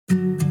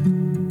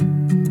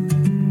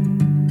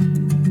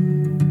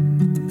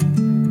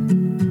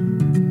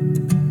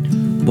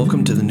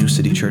New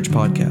City Church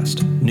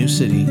podcast. New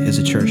City is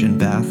a church in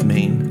Bath,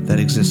 Maine that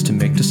exists to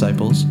make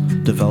disciples,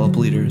 develop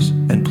leaders,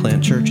 and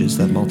plant churches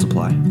that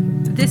multiply.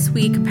 This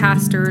week,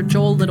 Pastor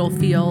Joel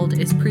Littlefield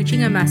is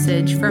preaching a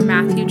message from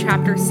Matthew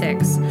chapter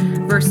 6,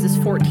 verses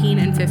 14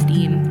 and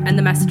 15, and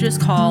the message is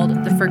called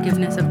The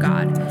Forgiveness of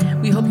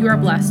God. We hope you are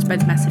blessed by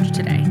the message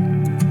today.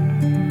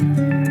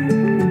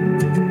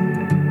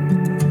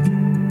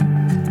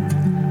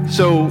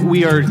 So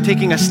we are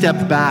taking a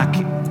step back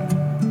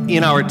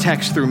in our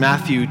text through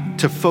Matthew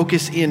to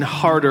focus in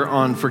harder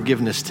on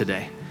forgiveness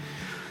today.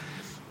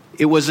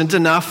 It wasn't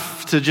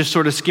enough to just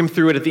sort of skim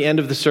through it at the end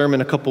of the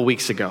sermon a couple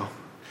weeks ago.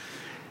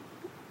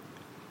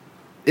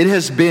 It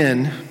has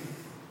been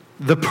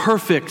the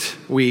perfect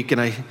week,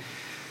 and I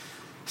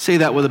say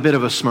that with a bit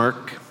of a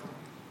smirk,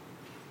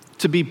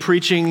 to be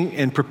preaching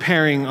and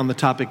preparing on the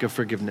topic of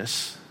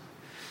forgiveness.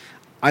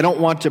 I don't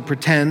want to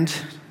pretend,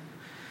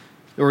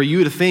 or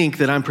you to think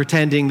that I'm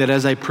pretending that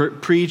as I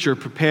preach or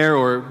prepare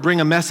or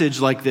bring a message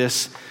like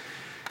this,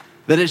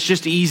 that it's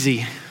just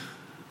easy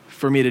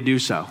for me to do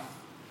so.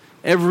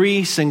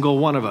 Every single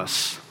one of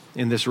us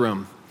in this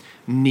room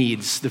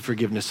needs the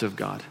forgiveness of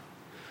God.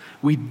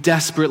 We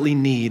desperately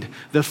need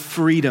the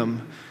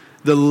freedom,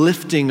 the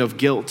lifting of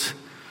guilt,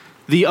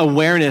 the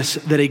awareness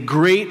that a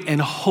great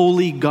and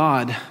holy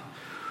God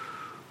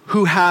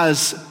who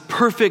has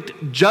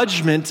perfect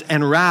judgment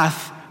and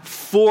wrath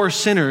for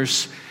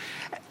sinners,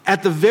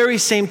 at the very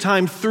same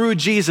time through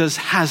Jesus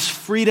has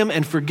freedom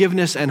and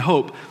forgiveness and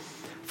hope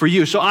for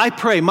you. So I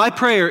pray, my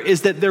prayer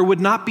is that there would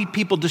not be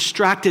people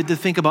distracted to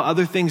think about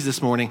other things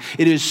this morning.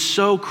 It is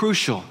so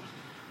crucial.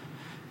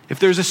 If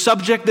there's a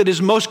subject that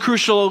is most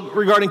crucial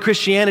regarding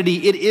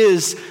Christianity, it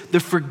is the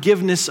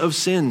forgiveness of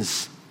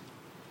sins.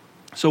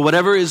 So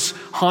whatever is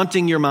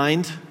haunting your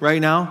mind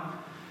right now,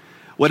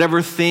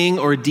 whatever thing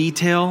or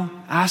detail,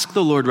 ask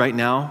the Lord right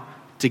now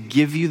to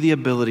give you the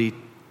ability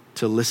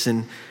to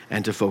listen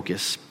and to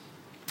focus.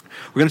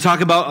 We're going to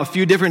talk about a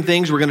few different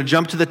things. We're going to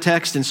jump to the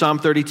text in Psalm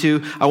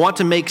 32. I want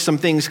to make some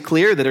things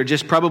clear that are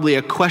just probably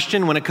a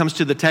question when it comes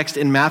to the text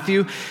in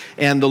Matthew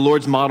and the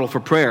Lord's model for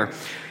prayer.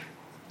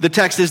 The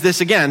text is this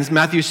again.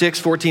 Matthew 6,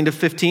 14 to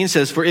 15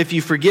 says, "For if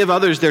you forgive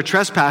others their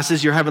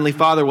trespasses, your heavenly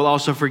Father will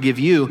also forgive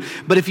you.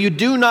 But if you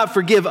do not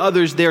forgive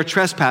others their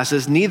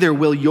trespasses, neither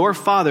will your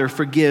Father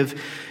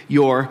forgive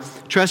your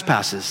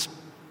trespasses."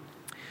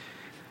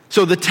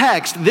 So this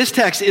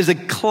text is a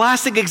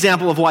classic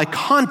example of why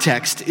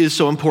context is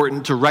so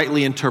important to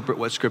rightly interpret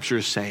what Scripture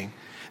is saying.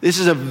 This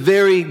is a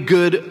very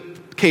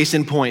good case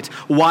in point.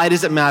 Why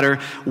does it matter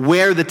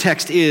where the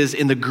text is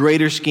in the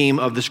greater scheme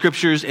of the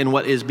Scriptures and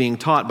what is being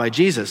taught by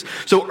Jesus?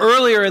 So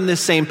earlier in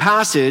this same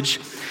passage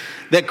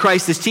that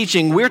Christ is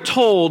teaching, we're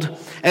told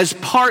as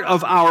part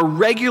of our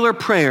regular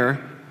prayer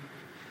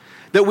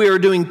that we are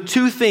doing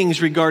two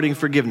things regarding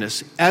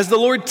forgiveness. As the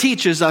Lord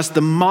teaches us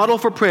the model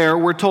for prayer,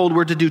 we're told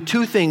we're to do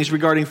two things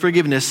regarding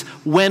forgiveness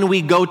when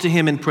we go to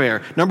Him in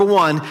prayer. Number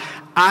one,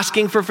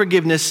 asking for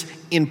forgiveness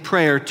in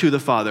prayer to the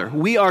Father.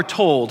 We are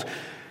told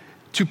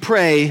to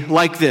pray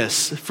like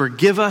this: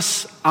 forgive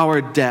us our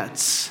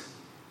debts.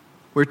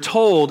 We're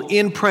told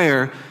in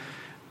prayer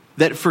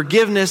that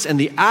forgiveness and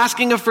the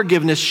asking of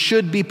forgiveness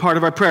should be part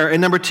of our prayer. And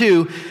number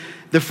two,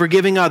 the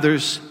forgiving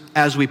others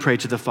as we pray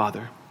to the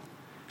Father.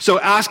 So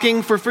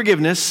asking for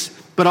forgiveness,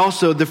 but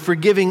also the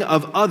forgiving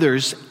of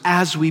others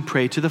as we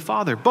pray to the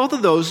Father. Both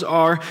of those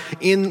are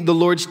in the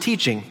Lord's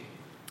teaching.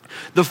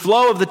 The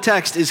flow of the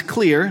text is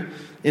clear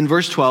in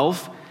verse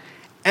 12.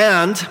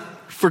 And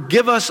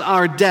forgive us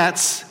our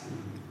debts,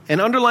 and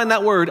underline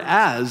that word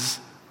as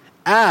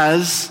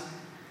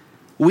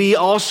we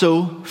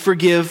also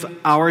forgive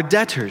our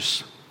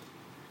debtors.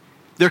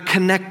 They're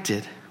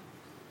connected.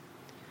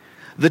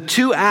 The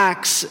two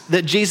acts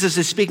that Jesus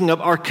is speaking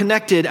of are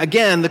connected.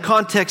 Again, the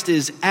context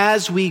is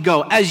as we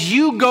go. As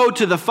you go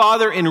to the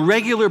Father in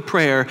regular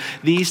prayer,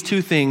 these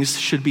two things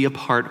should be a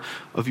part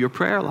of your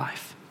prayer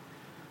life.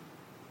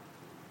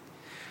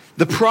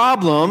 The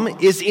problem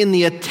is in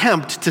the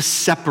attempt to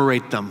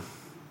separate them.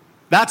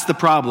 That's the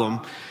problem.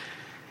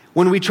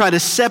 When we try to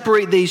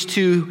separate these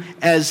two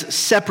as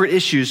separate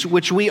issues,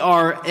 which we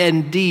are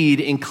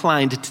indeed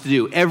inclined to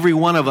do. Every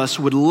one of us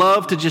would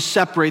love to just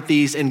separate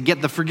these and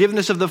get the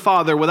forgiveness of the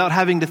Father without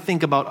having to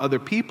think about other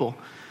people.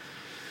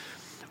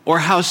 Or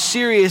how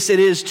serious it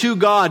is to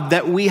God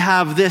that we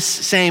have this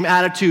same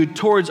attitude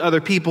towards other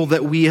people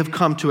that we have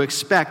come to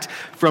expect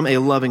from a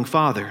loving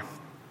Father.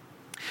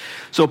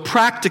 So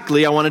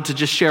practically, I wanted to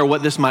just share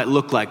what this might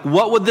look like.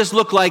 What would this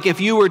look like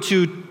if you were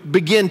to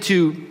begin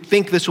to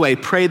think this way,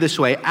 pray this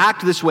way,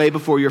 act this way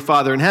before your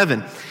Father in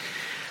heaven?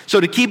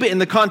 So to keep it in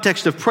the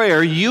context of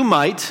prayer, you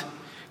might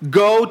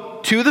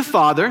go to the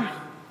Father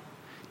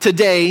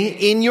today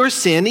in your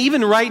sin,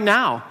 even right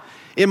now.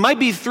 It might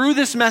be through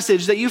this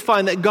message that you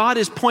find that God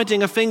is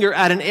pointing a finger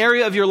at an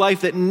area of your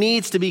life that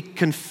needs to be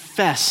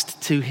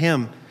confessed to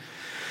Him.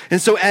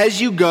 And so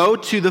as you go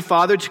to the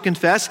Father to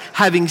confess,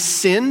 having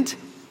sinned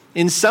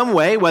in some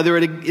way, whether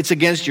it's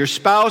against your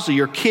spouse or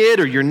your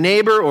kid or your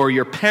neighbor or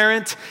your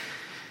parent,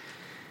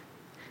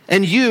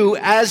 And you,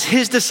 as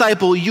his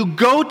disciple, you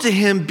go to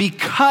him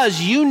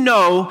because you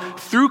know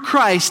through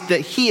Christ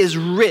that he is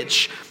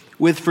rich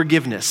with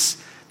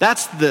forgiveness.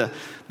 That's that's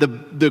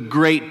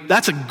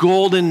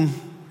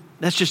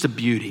just a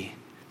beauty.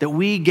 That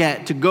we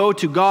get to go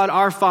to God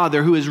our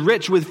Father who is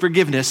rich with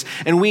forgiveness,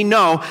 and we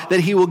know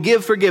that he will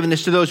give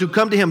forgiveness to those who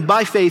come to him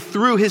by faith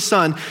through his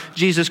Son,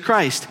 Jesus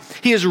Christ.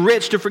 He is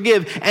rich to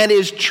forgive and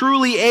is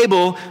truly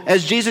able,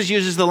 as Jesus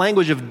uses the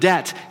language of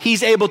debt,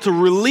 he's able to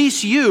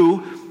release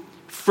you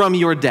from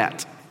your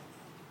debt.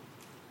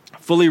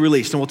 Fully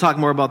released, and we'll talk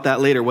more about that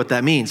later, what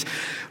that means.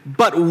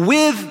 But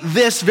with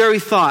this very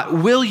thought,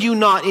 will you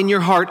not in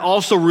your heart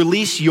also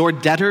release your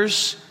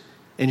debtors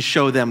and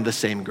show them the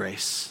same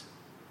grace?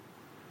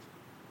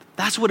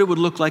 That's what it would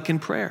look like in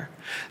prayer.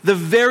 The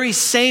very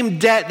same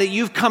debt that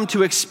you've come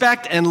to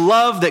expect and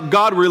love that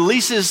God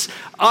releases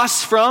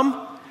us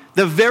from,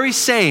 the very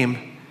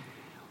same,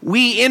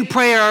 we in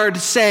prayer are to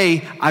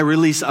say, I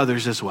release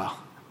others as well.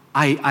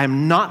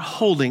 I'm not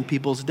holding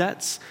people's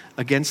debts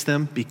against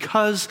them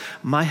because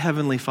my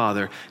Heavenly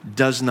Father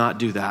does not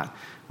do that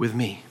with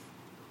me.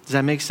 Does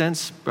that make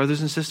sense,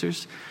 brothers and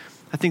sisters?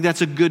 I think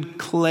that's a good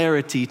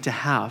clarity to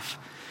have.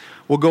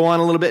 We'll go on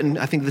a little bit, and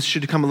I think this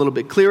should come a little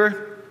bit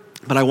clearer.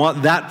 But I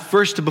want that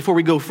first, before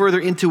we go further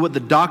into what the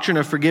doctrine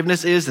of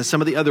forgiveness is and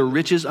some of the other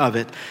riches of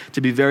it,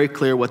 to be very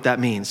clear what that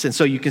means. And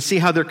so you can see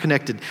how they're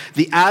connected.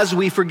 The as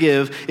we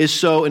forgive is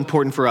so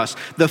important for us.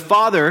 The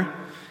Father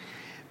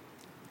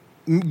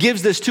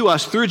gives this to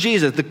us through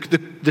Jesus.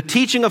 The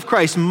teaching of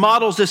Christ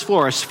models this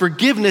for us.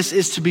 Forgiveness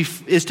is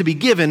to be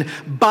given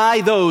by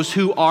those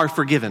who are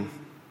forgiven.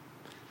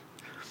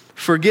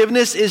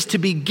 Forgiveness is to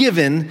be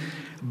given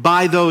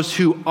by those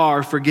who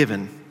are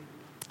forgiven.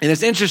 And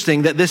it's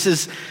interesting that this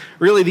is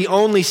really the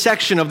only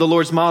section of the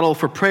Lord's model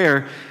for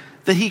prayer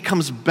that he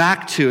comes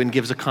back to and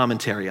gives a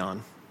commentary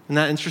on. Isn't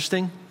that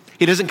interesting?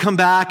 He doesn't come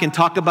back and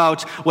talk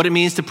about what it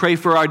means to pray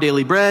for our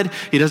daily bread.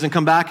 He doesn't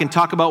come back and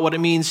talk about what it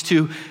means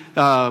to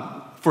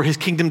for his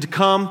kingdom to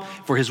come,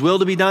 for his will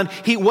to be done.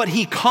 What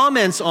he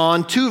comments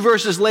on 2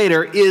 verses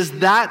later is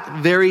that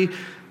very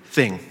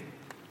thing.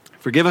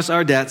 Forgive us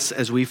our debts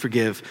as we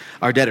forgive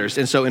our debtors.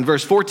 And so in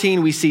verse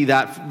 14, we see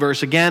that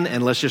verse again,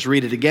 and let's just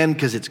read it again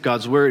because it's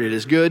God's word, it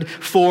is good.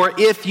 For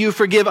if you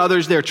forgive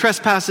others their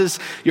trespasses,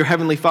 your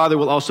heavenly Father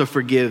will also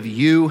forgive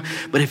you.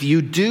 But if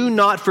you do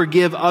not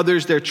forgive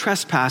others their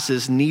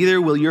trespasses, neither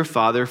will your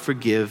Father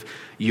forgive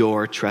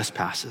your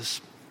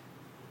trespasses.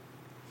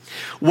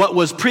 What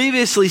was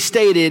previously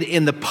stated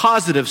in the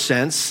positive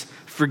sense,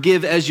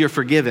 forgive as you're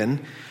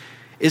forgiven,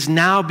 is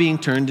now being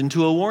turned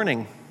into a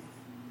warning.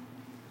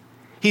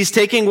 He's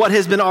taking what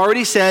has been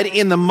already said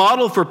in the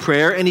model for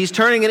prayer and he's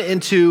turning it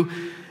into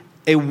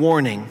a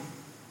warning.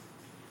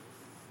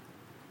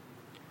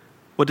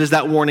 What does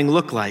that warning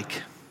look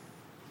like?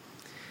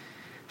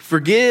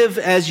 Forgive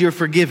as you're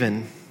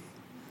forgiven.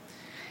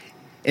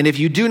 And if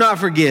you do not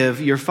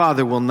forgive, your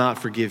Father will not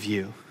forgive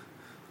you.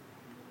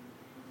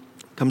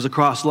 Comes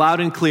across loud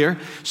and clear,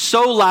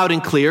 so loud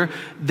and clear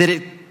that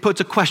it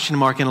puts a question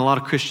mark in a lot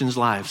of Christians'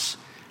 lives.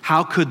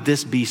 How could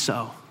this be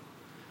so?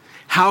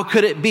 How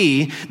could it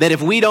be that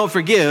if we don't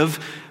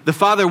forgive, the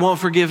Father won't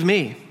forgive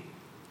me?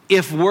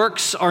 If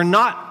works are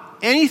not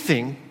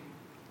anything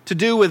to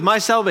do with my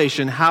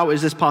salvation, how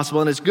is this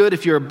possible? And it's good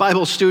if you're a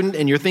Bible student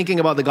and you're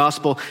thinking about the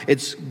gospel,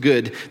 it's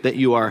good that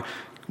you are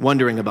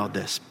wondering about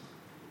this.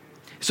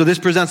 So this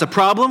presents a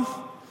problem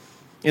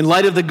in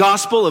light of the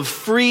gospel of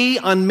free,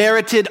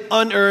 unmerited,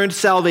 unearned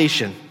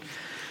salvation.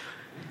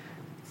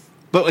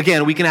 But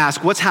again, we can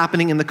ask, what's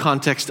happening in the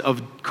context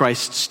of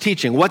Christ's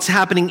teaching? What's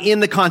happening in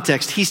the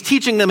context? He's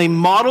teaching them a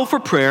model for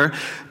prayer,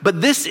 but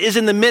this is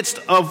in the midst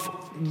of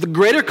the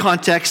greater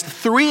context,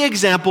 3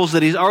 examples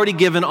that he's already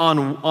given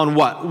on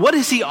what? What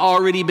has he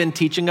already been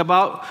teaching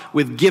about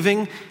with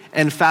giving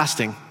and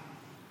fasting?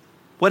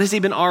 What has he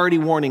been already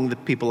warning the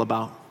people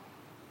about?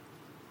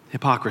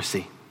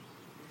 Hypocrisy.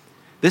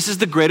 This is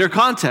the greater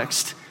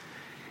context.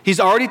 He's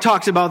already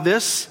talked about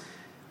this.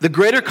 The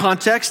greater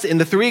context in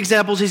the 3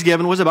 examples he's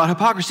given was about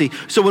hypocrisy.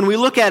 So when we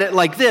look at it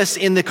like this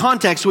in the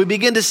context, we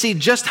begin to see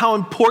just how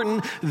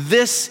important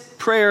this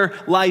prayer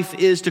life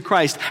is to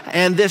Christ.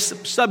 And this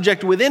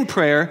subject within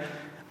prayer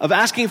of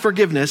asking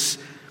forgiveness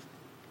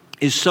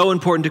is so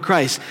important to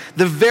Christ.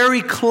 The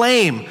very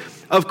claim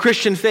of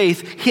Christian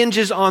faith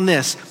hinges on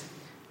this.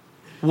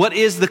 What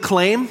is the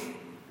claim?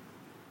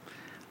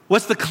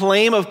 What's the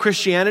claim of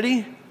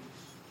Christianity?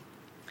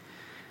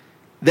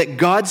 That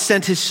God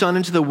sent his Son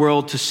into the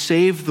world to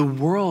save the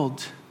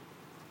world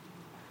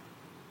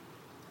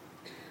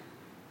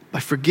by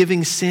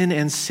forgiving sin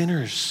and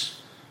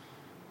sinners.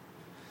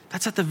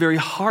 That's at the very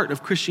heart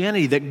of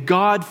Christianity, that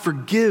God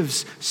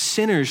forgives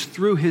sinners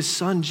through his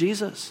Son,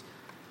 Jesus.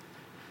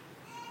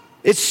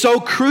 It's so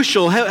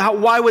crucial.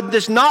 Why would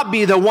this not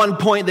be the one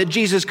point that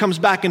Jesus comes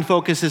back and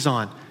focuses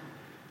on?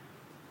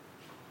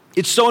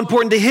 It's so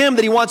important to him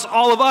that he wants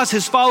all of us,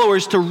 his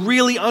followers, to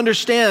really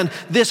understand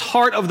this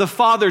heart of the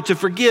Father to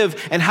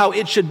forgive and how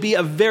it should be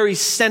a very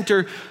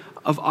center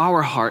of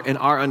our heart and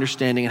our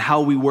understanding and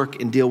how we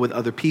work and deal with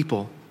other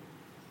people.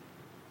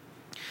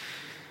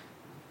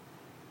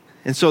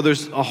 And so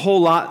there's a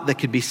whole lot that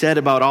could be said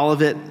about all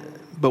of it,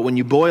 but when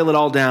you boil it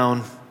all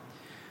down,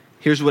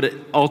 here's what it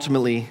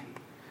ultimately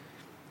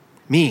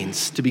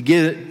means. To be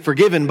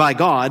forgiven by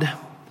God,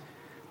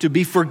 to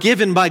be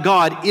forgiven by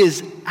God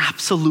is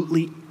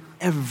absolutely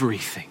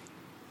everything.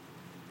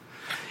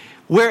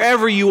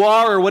 Wherever you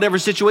are or whatever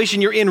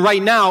situation you're in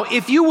right now,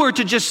 if you were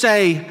to just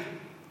say,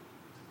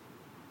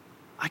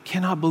 I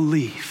cannot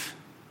believe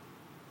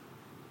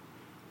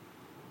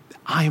that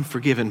I am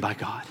forgiven by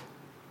God.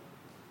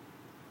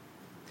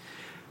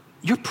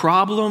 Your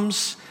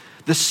problems,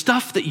 the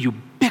stuff that you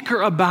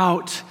bicker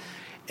about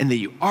and that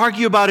you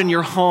argue about in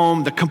your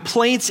home, the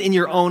complaints in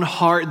your own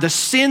heart, the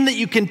sin that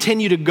you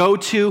continue to go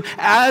to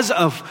as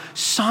a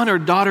son or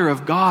daughter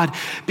of God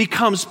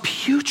becomes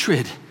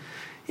putrid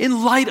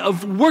in light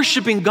of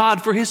worshiping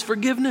God for his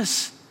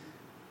forgiveness.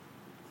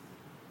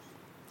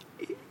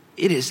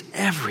 It is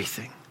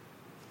everything.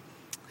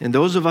 And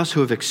those of us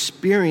who have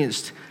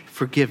experienced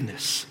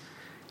forgiveness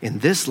in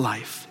this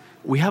life,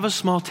 we have a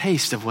small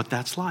taste of what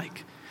that's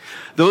like.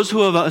 Those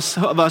of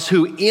us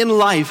who in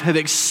life have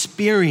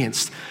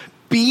experienced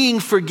being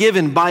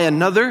forgiven by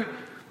another,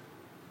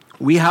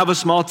 we have a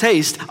small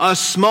taste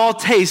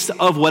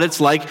of what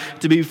it's like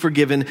to be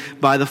forgiven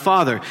by the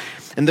Father.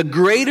 And the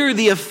greater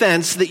the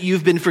offense that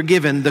you've been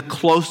forgiven, the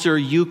closer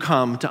you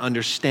come to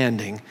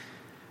understanding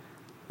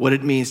what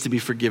it means to be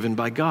forgiven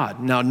by God.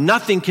 Now,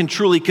 nothing can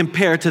truly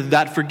compare to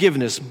that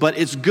forgiveness, but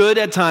it's good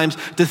at times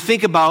to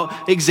think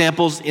about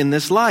examples in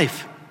this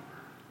life.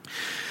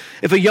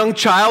 If a young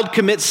child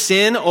commits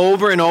sin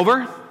over and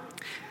over,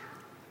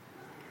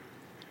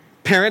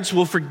 parents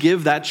will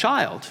forgive that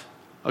child.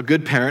 A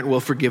good parent will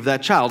forgive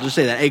that child. Just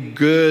say that. A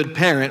good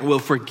parent will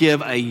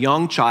forgive a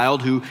young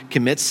child who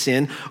commits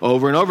sin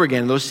over and over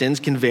again. Those sins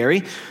can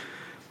vary.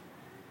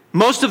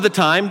 Most of the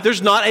time,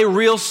 there's not a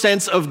real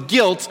sense of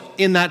guilt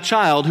in that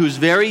child who's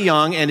very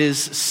young and is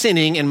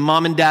sinning, and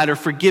mom and dad are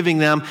forgiving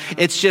them.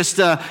 It's just,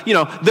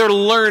 they're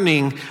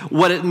learning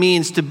what it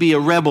means to be a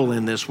rebel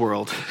in this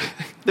world.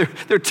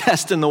 They're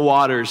testing the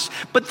waters,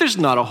 but there's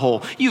not a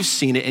whole, you've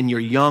seen it in your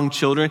young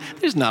children,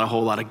 there's not a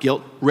whole lot of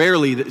guilt.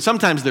 Rarely,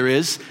 sometimes there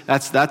is.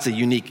 That's a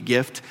unique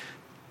gift.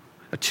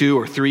 A 2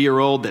 or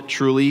 3-year-old that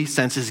truly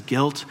senses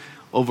guilt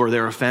over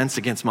their offense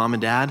against mom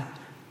and dad.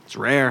 It's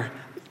rare.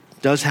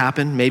 It does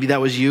happen. Maybe that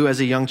was you as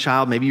a young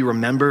child. Maybe you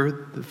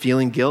remember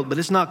feeling guilt, but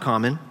it's not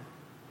common.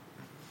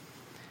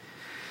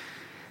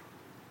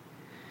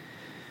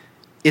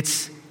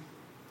 It's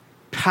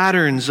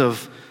patterns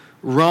of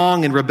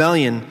wrong and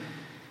rebellion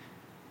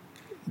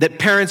that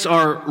parents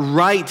are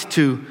right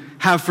to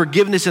have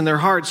forgiveness in their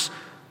hearts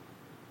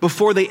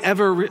before they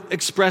ever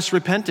express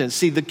repentance.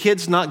 See, the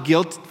kid's not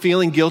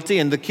feeling guilty,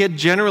 and the kid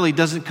generally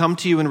doesn't come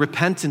to you in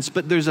repentance,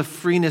 but there's a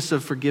freeness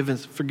of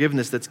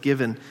forgiveness that's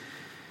given.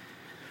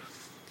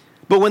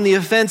 But when the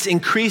offense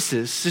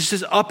increases, this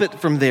is up it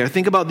from there.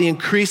 Think about the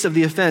increase of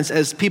the offense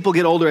as people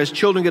get older, as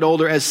children get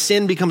older, as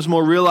sin becomes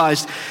more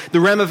realized.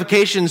 The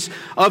ramifications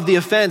of the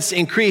offense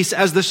increase.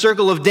 As the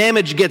circle of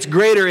damage gets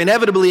greater,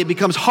 inevitably it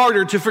becomes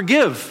harder to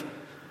forgive.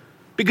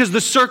 Because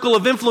the circle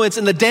of influence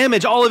and the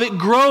damage, all of it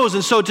grows.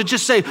 And so to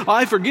just say,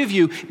 I forgive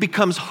you,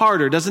 becomes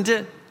harder, doesn't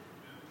it?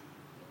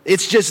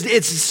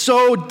 It's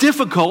so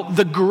difficult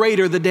the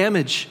greater the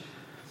damage.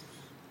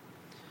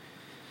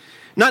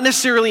 Not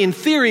necessarily in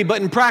theory,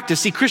 but in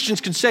practice. See,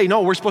 Christians can say,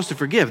 no, we're supposed to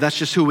forgive. That's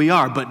just who we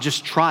are, but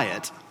just try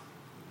it.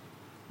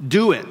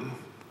 Do it.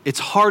 It's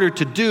harder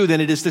to do than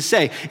it is to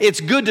say.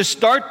 It's good to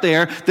start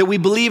there, that we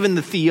believe in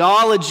the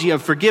theology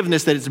of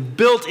forgiveness, that it's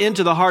built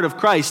into the heart of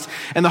Christ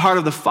and the heart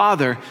of the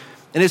Father,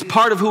 and it's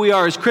part of who we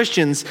are as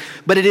Christians,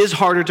 but it is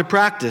harder to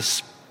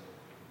practice.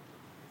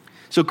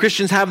 So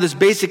Christians have this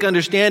basic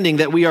understanding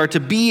that we are to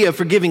be a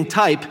forgiving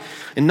type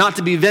and not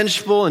to be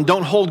vengeful and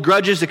don't hold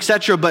grudges,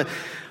 etc., but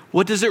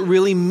what does it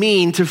really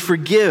mean to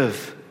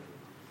forgive?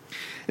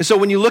 And so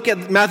when you look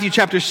at Matthew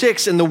chapter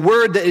 6, and the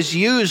word that is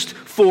used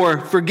for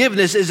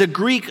forgiveness is a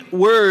Greek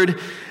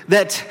word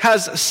that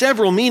has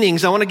several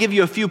meanings. I want to give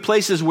you a few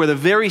places where the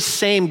very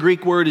same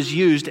Greek word is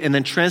used and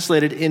then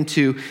translated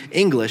into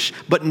English,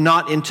 but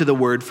not into the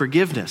word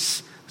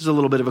forgiveness. This is a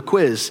little bit of a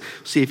quiz.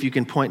 See if you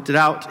can point it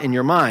out in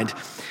your mind.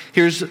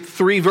 Here's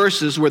 3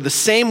 verses where the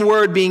same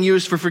word being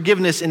used for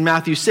forgiveness in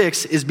Matthew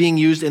 6 is being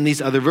used in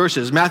these other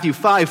verses. Matthew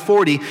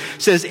 5:40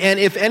 says, and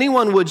if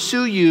anyone would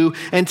sue you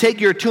and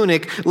take your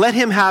tunic, let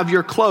him have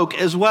your cloak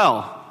as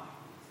well.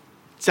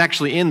 It's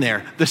actually in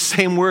there. The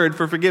same word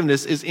for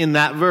forgiveness is in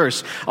that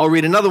verse. I'll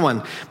read another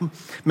one.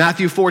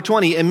 Matthew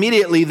 4:20,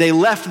 immediately they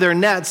left their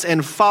nets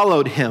and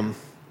followed him.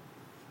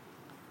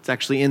 It's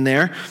actually in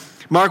there.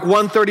 Mark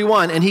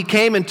 1:31, and he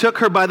came and took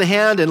her by the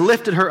hand and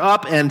lifted her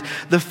up, and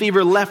the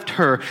fever left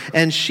her,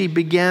 and she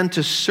began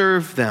to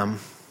serve them.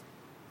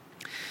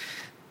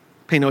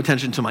 Pay no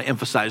attention to my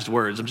emphasized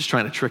words. I'm just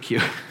trying to trick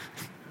you.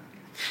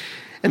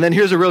 And then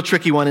here's a real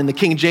tricky one in the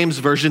King James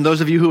Version.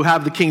 Those of you who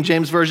have the King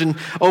James Version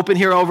open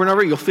here over and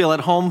over, you'll feel at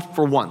home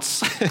for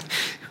once.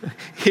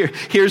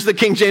 Here's the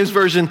King James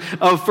Version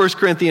of 1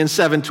 Corinthians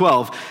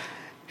 7:12.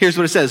 Here's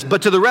what it says.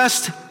 But to the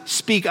rest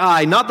speak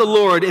I, not the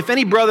Lord. If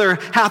any brother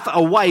hath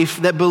a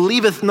wife that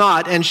believeth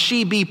not, and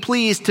she be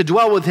pleased to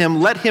dwell with him,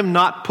 let him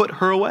not put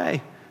her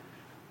away.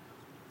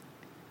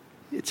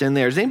 It's in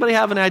there. Does anybody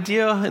have an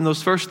idea in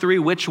those first three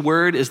which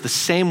word is the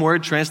same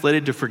word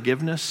translated to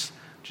forgiveness?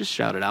 Just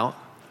shout it out.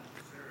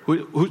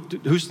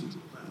 Who's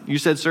you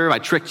said serve? I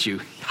tricked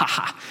you.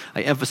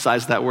 I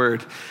emphasized that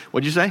word.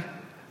 What'd you say?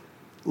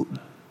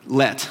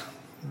 Let.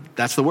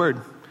 That's the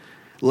word.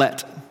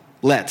 Let.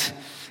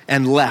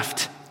 And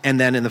left. And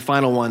then in the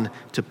final one,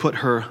 to put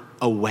her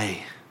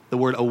away. The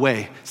word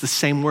away. It's the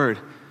same word.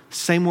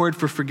 Same word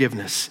for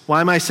forgiveness.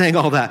 Why am I saying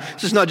all that?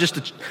 This is not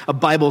just a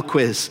Bible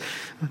quiz.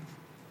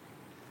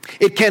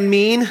 It can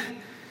mean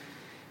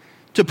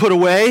to put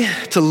away,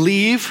 to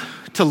leave,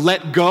 to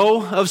let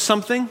go of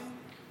something.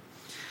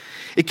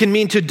 It can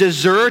mean to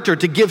desert or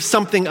to give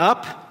something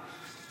up.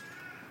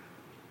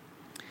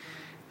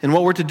 And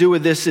what we're to do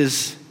with this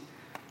is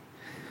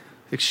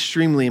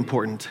extremely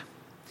important.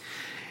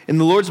 In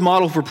the Lord's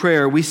model for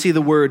prayer, we see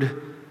the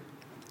word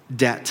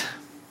debt.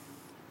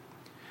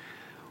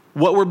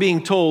 What we're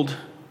being told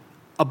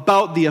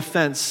about the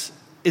offense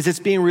is it's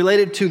being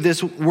related to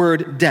this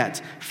word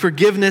debt.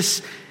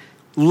 Forgiveness,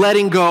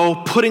 letting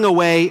go, putting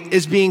away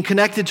is being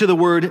connected to the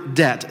word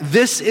debt.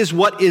 This is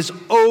what is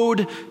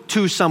owed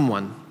to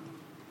someone.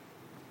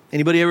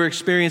 Anybody ever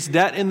experienced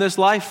debt in this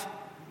life?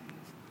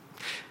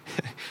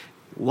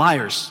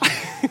 Liars.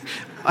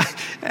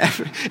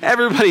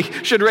 Everybody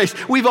should raise.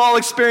 We've all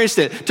experienced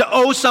it. To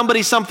owe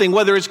somebody something,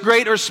 whether it's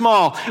great or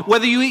small,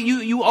 whether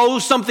you owe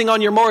something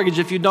on your mortgage.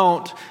 If you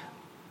don't,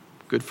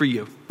 good for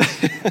you.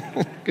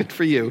 Good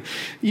for you.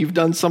 You've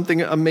done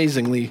something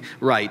amazingly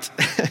right.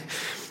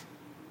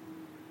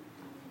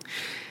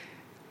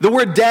 The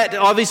word debt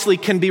obviously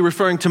can be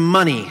referring to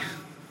money.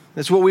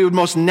 That's what we would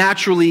most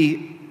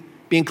naturally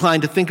be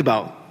inclined to think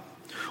about.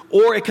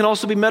 Or it can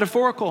also be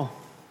metaphorical,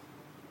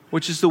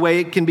 which is the way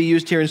it can be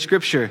used here in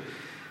Scripture.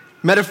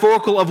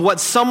 Metaphorical of what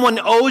someone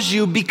owes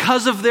you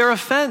because of their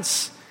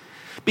offense.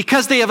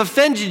 Because they have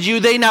offended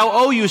you, they now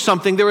owe you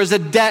something. There is a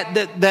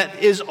debt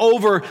that is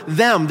over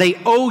them. They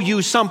owe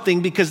you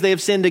something because they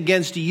have sinned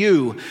against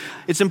you.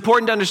 It's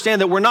important to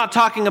understand that we're not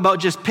talking about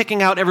just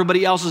picking out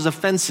everybody else's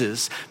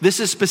offenses. This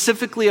is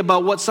specifically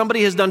about what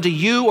somebody has done to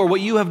you or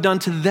what you have done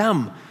to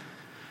them.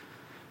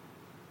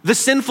 The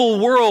sinful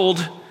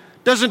world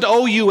doesn't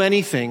owe you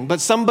anything,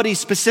 but somebody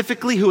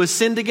specifically who has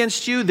sinned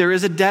against you, there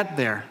is a debt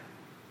there.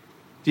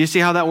 Do you see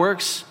how that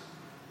works?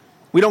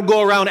 We don't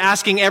go around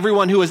asking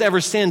everyone who has ever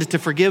sinned to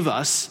forgive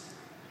us.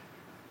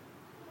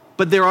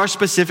 But there are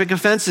specific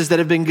offenses that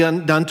have been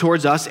done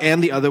towards us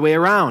and the other way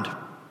around.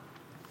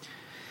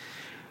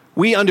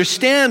 We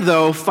understand,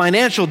 though,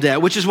 financial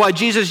debt, which is why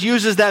Jesus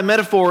uses that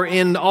metaphor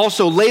in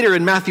also later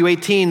in Matthew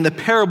 18, the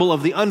parable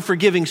of the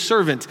unforgiving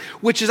servant,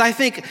 which is, I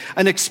think,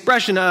 an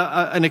expression,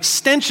 an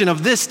extension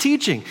of this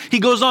teaching. He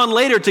goes on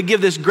later to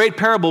give this great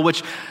parable,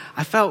 which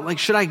I felt like,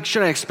 should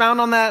I expound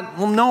on that?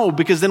 Well, no,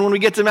 because then when we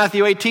get to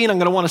Matthew 18, I'm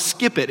going to want to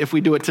skip it if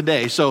we do it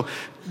today. So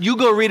you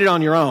go read it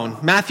on your own.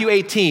 Matthew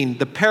 18,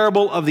 the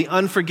parable of the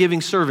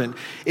unforgiving servant,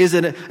 is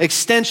an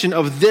extension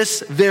of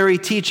this very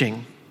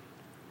teaching.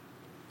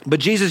 But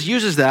Jesus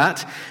uses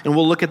that, and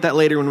we'll look at that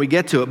later when we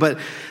get to it. But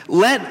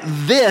let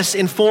this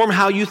inform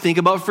how you think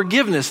about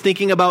forgiveness,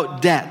 thinking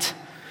about debt.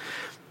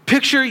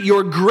 Picture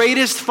your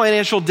greatest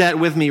financial debt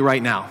with me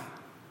right now.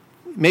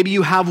 Maybe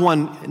you have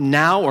one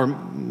now, or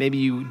maybe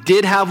you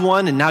did have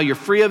one and now you're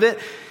free of it.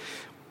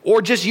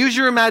 Or just use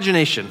your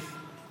imagination.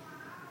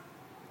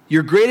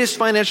 Your greatest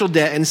financial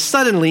debt, and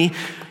suddenly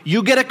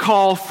you get a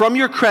call from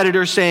your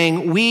creditor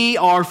saying, "We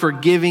are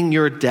forgiving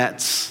your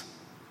debts.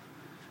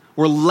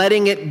 We're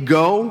letting it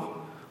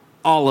go,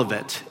 all of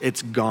it.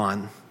 It's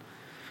gone.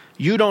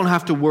 You don't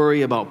have to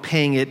worry about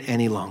paying it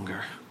any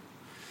longer."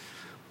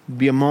 It'd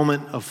be a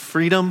moment of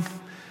freedom,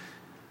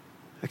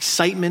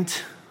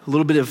 excitement, a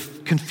little bit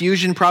of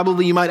confusion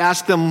probably. You might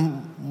ask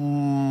them,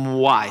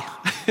 why?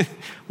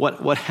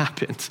 What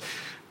happened?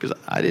 Because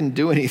I didn't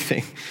do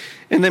anything.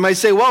 And they might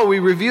say, well, we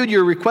reviewed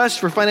your request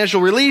for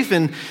financial relief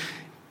and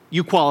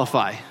you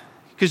qualify.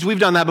 Because we've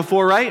done that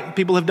before, right?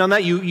 People have done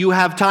that. You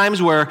have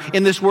times where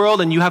in this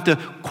world and you have to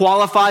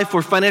qualify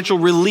for financial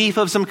relief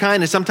of some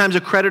kind, and sometimes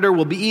a creditor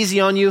will be easy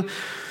on you.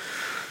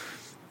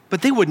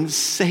 But they wouldn't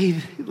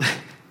say,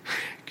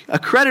 a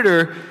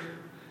creditor,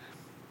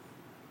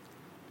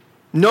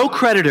 no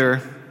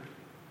creditor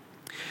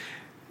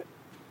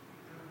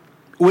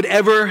would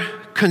ever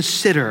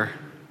consider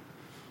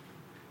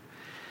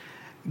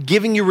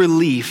giving you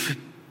relief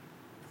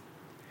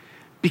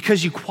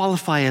because you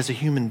qualify as a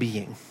human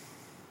being.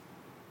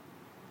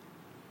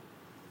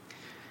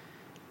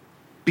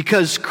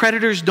 Because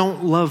creditors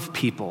don't love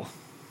people.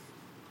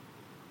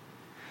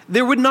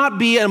 There would not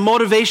be a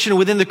motivation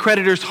within the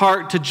creditor's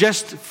heart to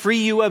just free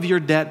you of your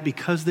debt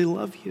because they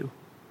love you.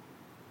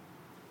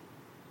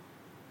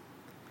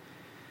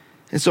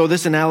 And so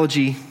this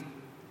analogy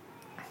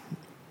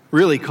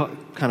really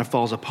kind of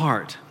falls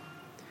apart.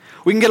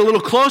 We can get a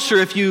little closer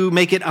if you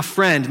make it a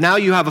friend. Now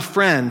you have a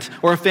friend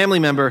or a family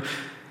member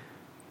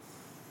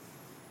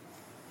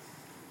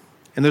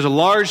and there's a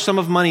large sum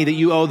of money that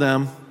you owe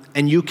them,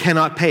 and you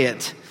cannot pay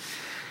it.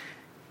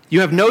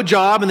 You have no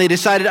job, and they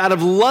decided out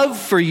of love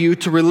for you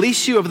to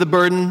release you of the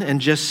burden and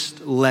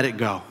just let it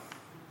go.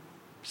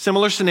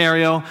 Similar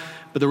scenario,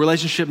 but the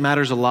relationship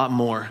matters a lot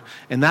more,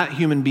 and that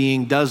human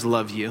being does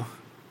love you.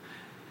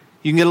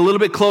 You can get a little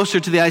bit closer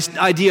to the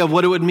idea of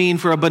what it would mean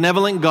for a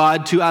benevolent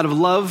God to, out of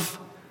love,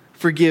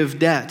 forgive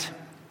debt.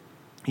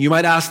 You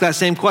might ask that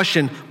same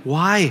question,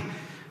 why?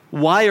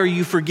 Why are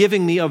you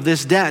forgiving me of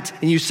this debt?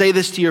 And you say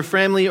this to your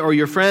family or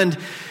your friend.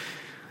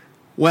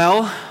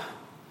 Well, I'm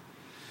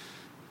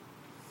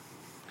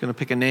going to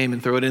pick a name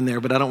and throw it in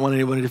there, but I don't want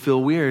anybody to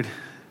feel weird.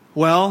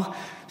 Well,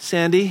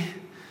 Sandy,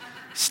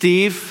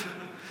 Steve,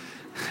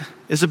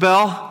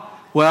 Isabel,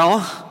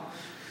 well,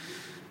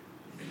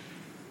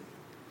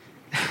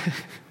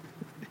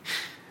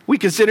 we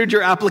considered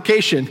your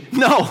application.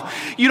 No,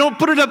 you don't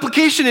put an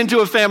application into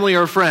a family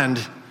or a friend.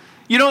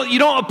 You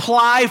don't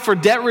apply for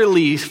debt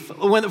relief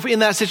in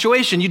that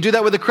situation. You do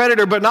that with a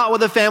creditor, but not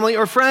with a family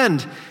or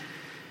friend.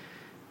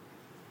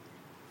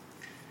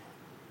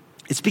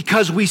 It's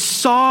because we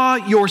saw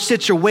your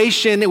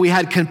situation and we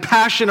had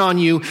compassion on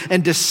you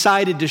and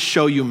decided to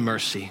show you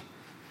mercy.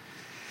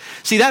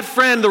 See, that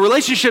friend, the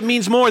relationship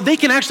means more. They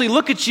can actually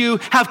look at you,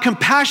 have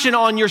compassion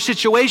on your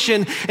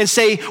situation, and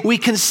say, we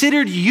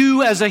considered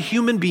you as a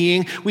human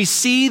being. We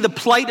see the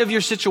plight of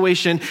your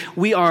situation.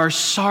 We are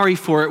sorry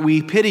for it.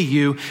 We pity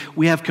you.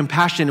 We have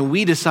compassion, and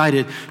we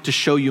decided to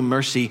show you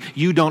mercy.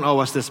 You don't owe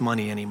us this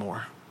money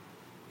anymore.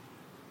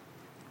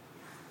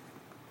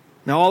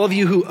 Now, all of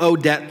you who owe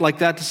debt like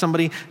that to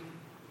somebody,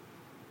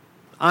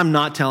 I'm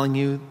not telling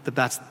you that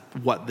that's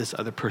what this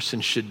other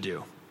person should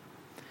do.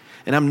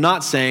 And I'm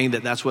not saying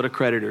that that's what a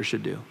creditor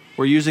should do.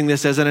 We're using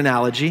this as an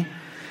analogy.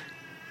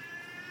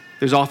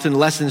 There's often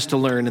lessons to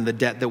learn in the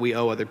debt that we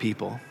owe other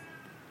people.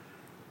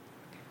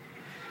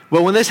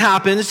 But when this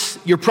happens,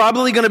 you're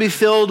probably going to be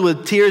filled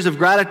with tears of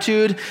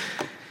gratitude.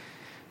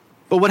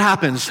 But what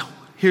happens?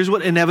 Here's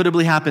what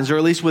inevitably happens, or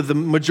at least with the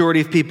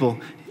majority of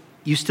people.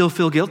 You still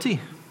feel guilty.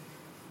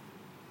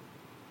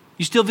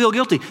 You still feel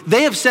guilty.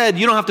 They have said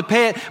you don't have to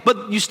pay it,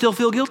 but you still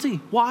feel guilty.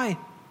 Why?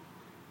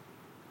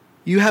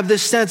 You have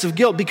this sense of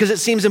guilt because it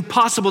seems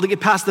impossible to get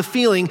past the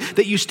feeling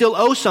that you still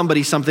owe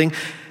somebody something.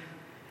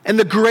 And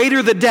the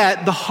greater the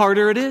debt, the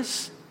harder it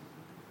is.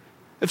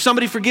 If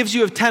somebody forgives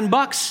you of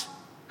 $10,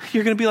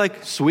 you're going to be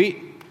like, sweet.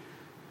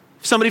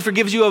 If somebody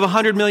forgives you of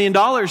 $100 million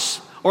or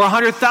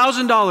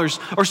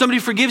 $100,000 or somebody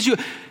forgives you,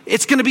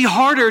 it's going to be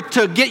harder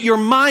to get your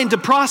mind to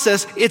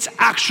process it's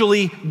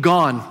actually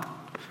gone.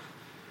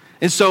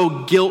 And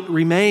so guilt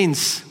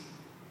remains.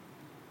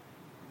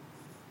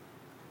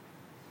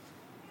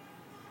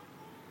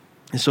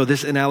 And so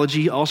this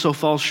analogy also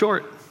falls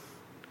short.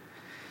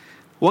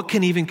 What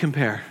can even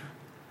compare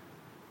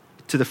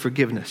to the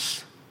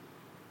forgiveness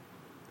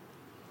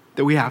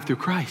that we have through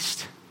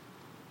Christ?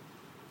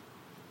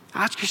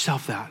 Ask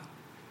yourself that.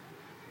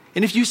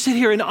 And if you sit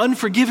here an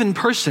unforgiven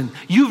person,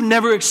 you've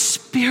never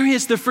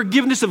experienced the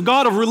forgiveness of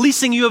God of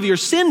releasing you of your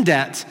sin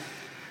debt.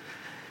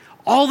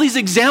 All these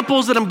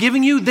examples that I'm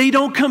giving you, they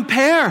don't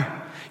compare.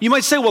 You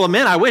might say, well,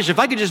 man, I wish if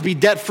I could just be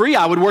debt-free,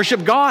 I would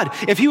worship God.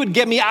 If he would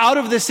get me out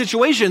of this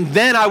situation,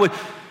 then I would.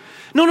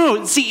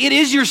 No. See, it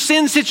is your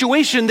sin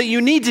situation that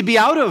you need to be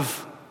out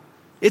of.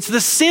 It's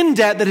the sin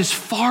debt that is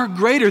far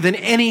greater than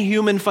any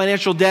human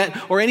financial debt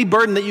or any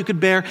burden that you could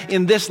bear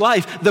in this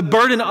life. The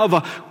burden of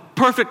a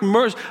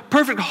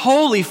perfect,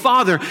 holy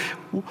Father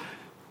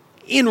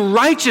in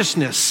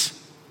righteousness,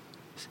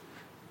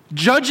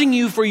 judging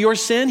you for your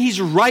sin. He's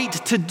right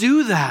to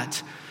do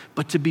that.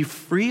 But to be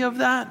free of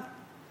that,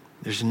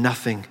 there's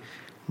nothing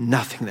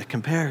that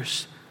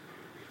compares.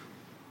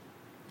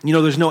 You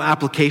know, there's no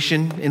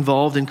application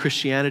involved in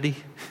Christianity.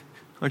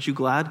 Aren't you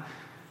glad?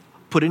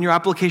 Put in your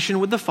application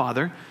with the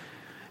Father,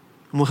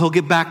 and he'll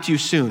get back to you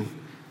soon.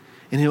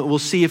 And we'll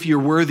see if you're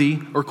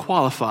worthy or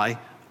qualify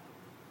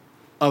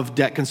of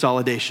debt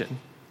consolidation.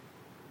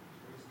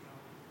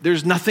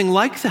 There's nothing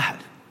like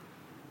that.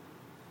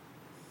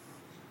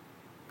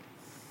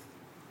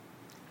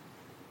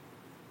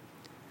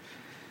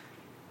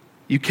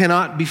 You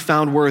cannot be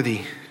found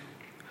worthy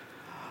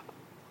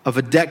of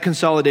a debt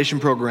consolidation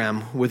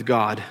program with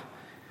God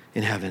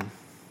in heaven.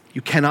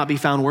 You cannot be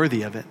found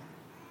worthy of it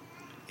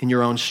in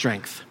your own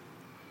strength.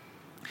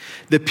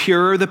 The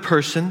purer the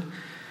person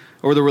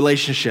or the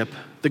relationship,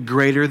 the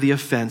greater the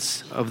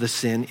offense of the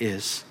sin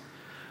is.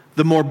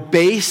 The more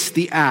base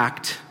the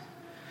act,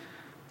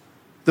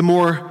 the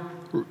more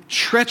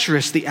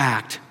treacherous the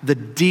act, the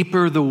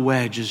deeper the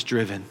wedge is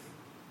driven.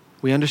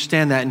 We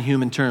understand that in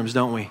human terms,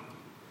 don't we?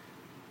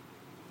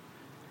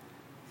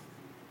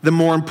 The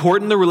more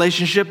important the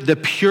relationship, the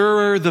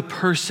purer the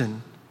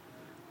person.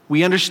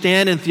 We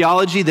understand in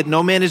theology that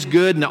no man is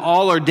good and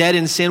all are dead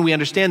in sin. We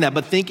understand that,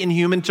 but think in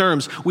human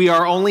terms. We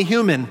are only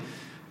human.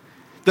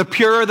 The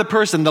purer the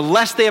person, the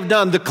less they have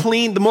done,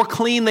 the more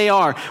clean they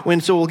are.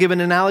 So we'll give an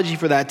analogy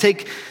for that.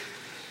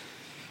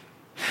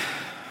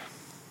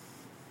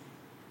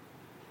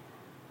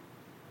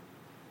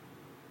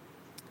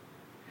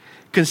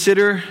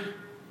 Consider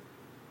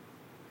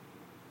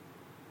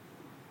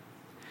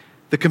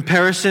the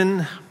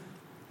comparison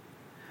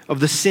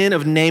of the sin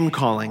of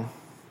name-calling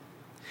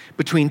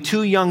between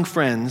two young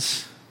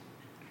friends,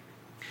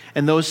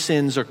 and those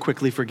sins are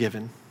quickly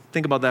forgiven.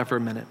 Think about that for a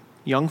minute.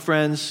 Young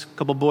friends, a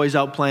couple boys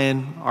out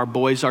playing, our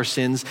boys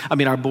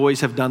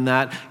have done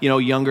that,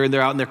 younger,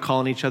 they're out and they're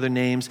calling each other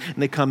names, and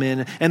they come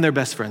in and they're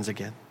best friends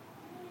again.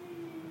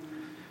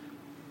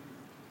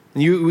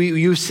 And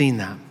you've seen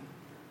that.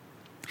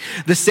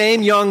 The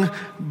same young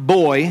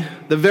boy,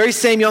 the very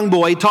same young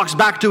boy, talks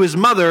back to his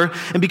mother,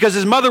 and because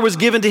his mother was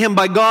given to him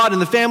by God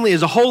and the family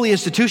is a holy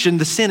institution,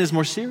 the sin is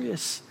more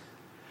serious.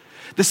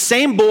 The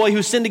same boy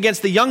who sinned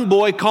against the young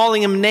boy,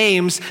 calling him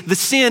names, the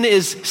sin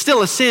is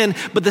still a sin,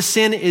 but the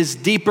sin is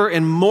deeper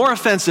and more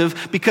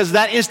offensive because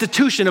that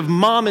institution of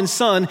mom and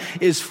son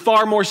is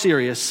far more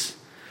serious.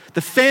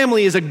 The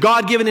family is a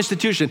God-given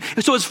institution,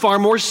 and so it's far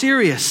more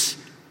serious.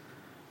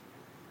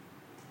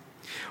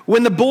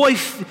 When the boy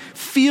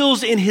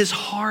feels in his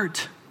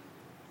heart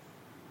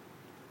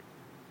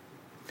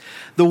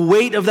the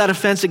weight of that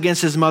offense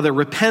against his mother,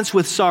 repents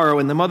with sorrow,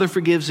 and the mother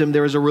forgives him,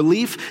 there is a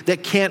relief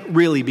that can't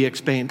really be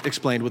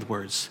explained with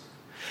words.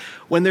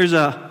 When there's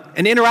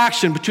an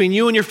interaction between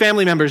you and your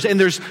family members, and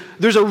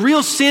there's a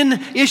real sin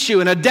issue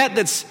and a debt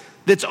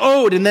that's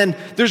owed, and then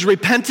there's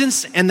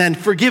repentance and then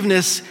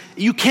forgiveness,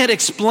 you can't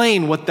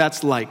explain what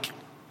that's like.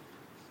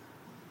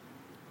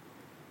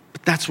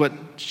 But that's what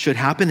should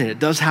happen, and it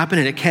does happen,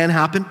 and it can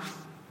happen.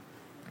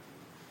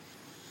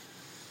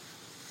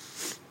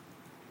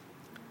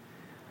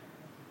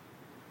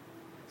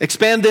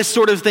 Expand this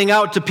sort of thing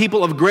out to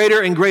people of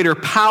greater and greater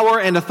power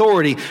and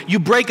authority. You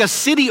break a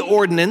city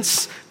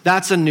ordinance,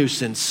 that's a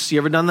nuisance. You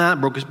ever done that?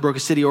 Broke a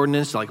city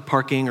ordinance, like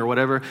parking or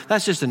whatever?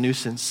 That's just a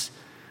nuisance.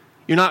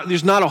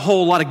 There's not a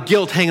whole lot of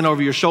guilt hanging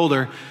over your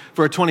shoulder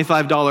for a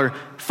 $25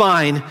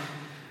 fine.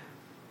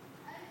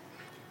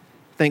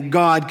 Thank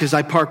God, because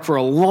I park for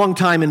a long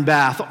time in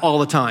Bath all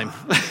the time.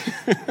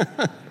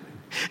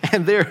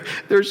 And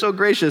they're so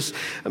gracious.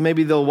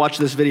 Maybe they'll watch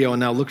this video and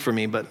now look for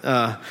me,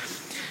 but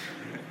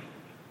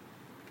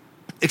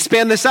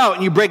expand this out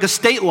and you break a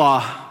state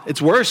law.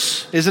 It's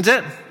worse, isn't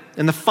it?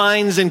 And the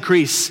fines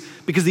increase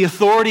because the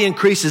authority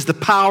increases, the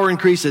power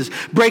increases.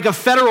 Break a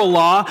federal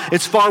law,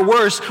 it's far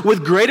worse,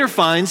 with greater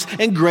fines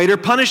and greater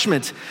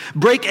punishment.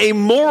 Break a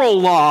moral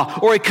law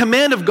or a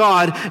command of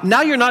God,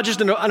 now you're not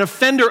just an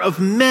offender of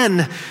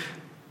men,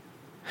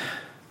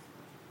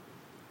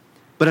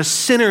 but a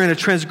sinner and a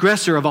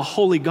transgressor of a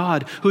holy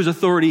God whose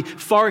authority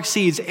far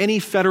exceeds any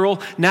federal,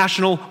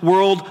 national,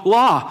 world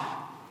law.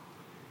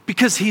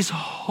 Because he's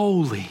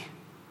holy.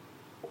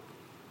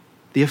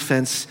 The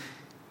offense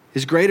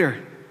is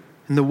greater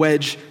and the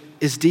wedge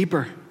is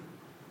deeper.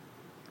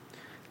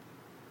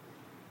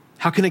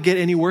 How can it get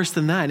any worse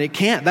than that? And it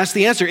can't. That's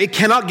the answer. It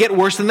cannot get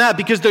worse than that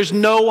because there's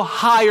no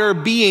higher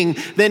being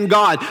than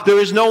God. There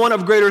is no one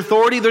of greater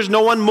authority. There's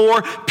no one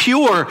more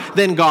pure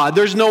than God.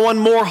 There's no one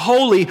more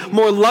holy,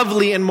 more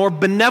lovely, and more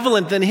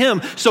benevolent than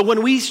him. So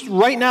when we,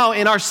 right now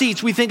in our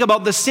seats, we think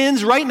about the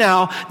sins right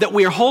now that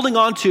we are holding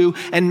on to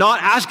and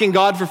not asking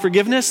God for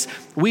forgiveness,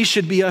 we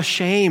should be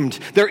ashamed.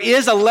 There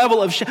is a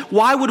level of shame.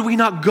 Why would we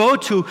not go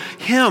to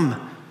him?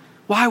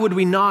 Why would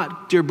we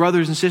not, dear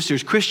brothers and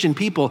sisters, Christian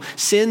people,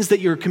 sins that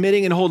you're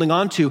committing and holding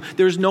on to,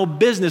 there's no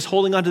business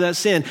holding on to that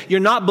sin. You're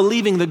not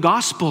believing the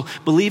gospel.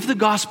 Believe the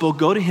gospel.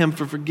 Go to him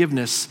for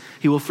forgiveness.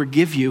 He will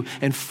forgive you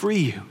and free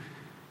you.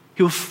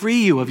 He will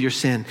free you of your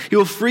sin. He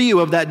will free you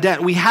of that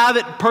debt. We have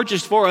it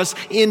purchased for us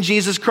in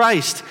Jesus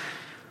Christ.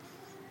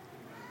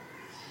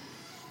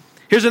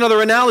 Here's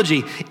another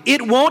analogy.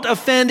 It won't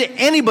offend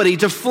anybody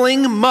to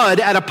fling mud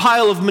at a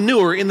pile of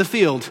manure in the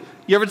field.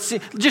 You ever see?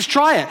 Just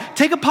try it.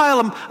 Take a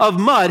pile of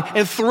mud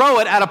and throw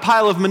it at a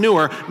pile of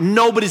manure.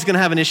 Nobody's going to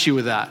have an issue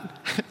with that.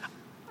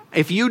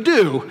 If you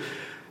do,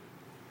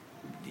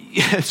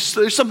 yes,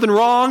 there's something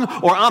wrong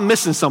or I'm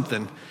missing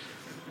something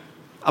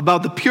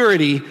about the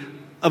purity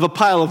of a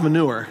pile of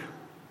manure.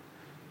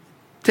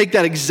 Take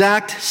that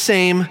exact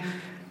same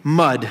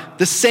mud,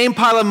 the same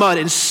pile of mud,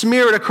 and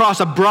smear it across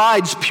a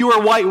bride's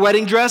pure white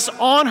wedding dress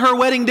on her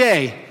wedding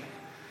day.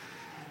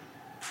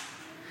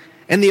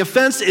 And the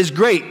offense is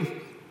great.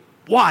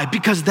 Why?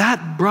 Because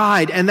that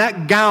bride and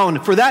that gown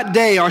for that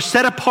day are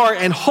set apart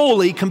and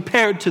holy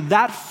compared to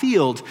that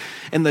field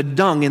and the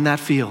dung in that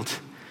field.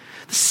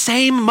 The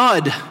same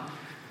mud.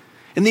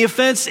 And the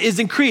offense is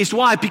increased.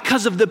 Why?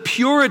 Because of the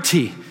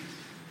purity.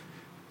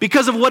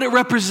 Because of what it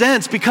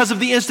represents. Because of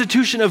the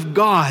institution of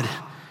God.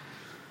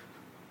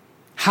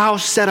 How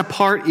set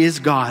apart is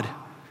God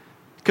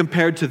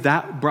compared to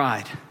that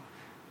bride?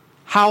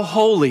 How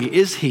holy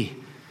is he?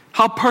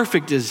 How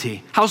perfect is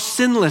he? How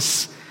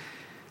sinless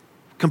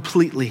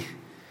completely.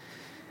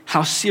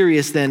 How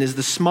serious then is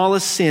the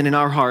smallest sin in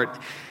our heart?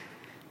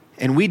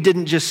 And we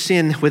didn't just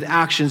sin with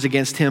actions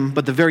against him,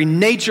 but the very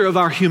nature of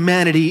our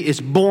humanity is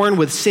born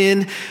with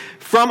sin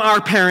from our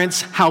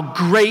parents. How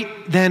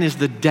great then is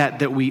the debt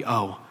that we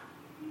owe?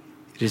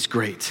 It is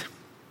great.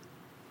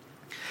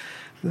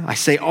 I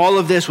say all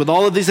of this with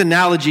all of these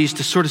analogies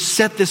to sort of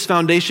set this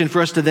foundation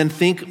for us to then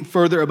think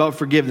further about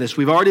forgiveness.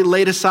 We've already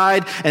laid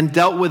aside and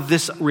dealt with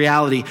this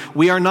reality.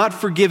 We are not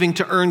forgiving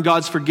to earn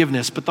God's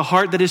forgiveness, but the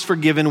heart that is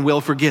forgiven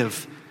will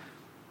forgive.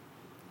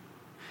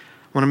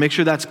 I want to make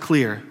sure that's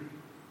clear.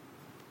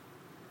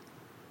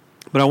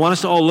 But I want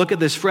us to all look at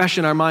this fresh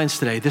in our minds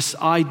today. This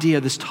idea,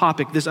 this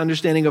topic, this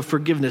understanding of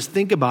forgiveness.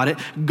 Think about it.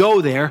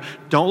 Go there.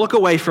 Don't look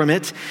away from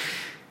it.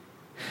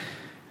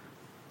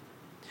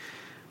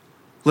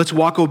 Let's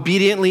walk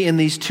obediently in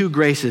these two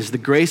graces, the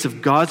grace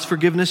of God's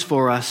forgiveness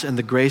for us and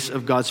the grace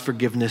of God's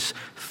forgiveness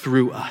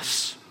through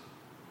us.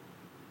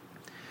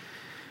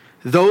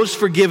 Those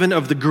forgiven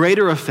of the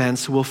greater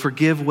offense will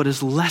forgive what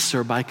is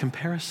lesser by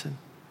comparison.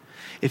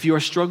 If you are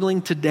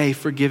struggling today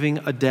forgiving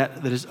a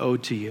debt that is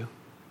owed to you,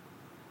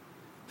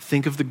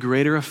 think of the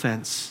greater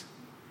offense,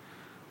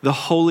 the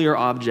holier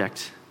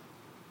object,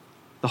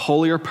 the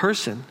holier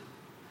person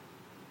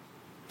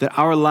that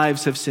our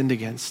lives have sinned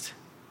against.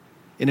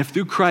 And if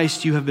through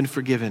Christ you have been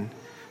forgiven,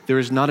 there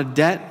is not a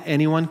debt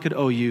anyone could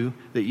owe you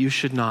that you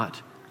should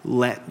not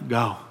let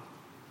go.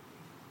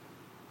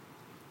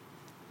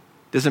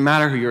 Doesn't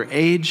matter who your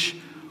age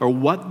or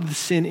what the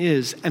sin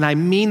is. And I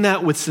mean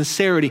that with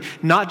sincerity,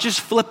 not just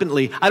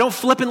flippantly. I don't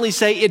flippantly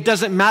say it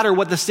doesn't matter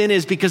what the sin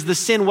is because the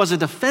sin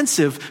wasn't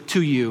offensive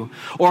to you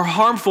or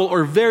harmful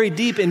or very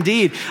deep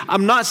indeed.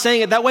 I'm not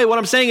saying it that way. What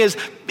I'm saying is,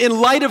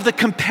 in light of the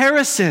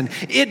comparison,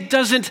 it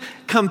doesn't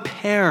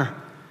compare.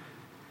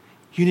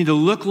 You need to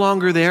look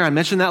longer there. I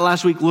mentioned that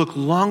last week. Look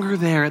longer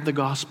there at the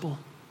gospel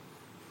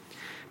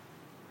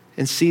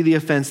and see the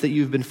offense that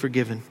you've been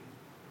forgiven.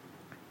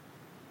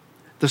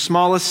 The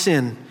smallest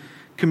sin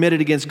committed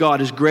against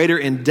God is greater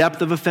in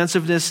depth of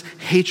offensiveness,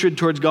 hatred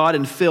towards God,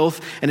 and filth,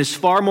 and is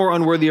far more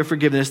unworthy of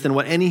forgiveness than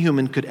what any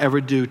human could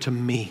ever do to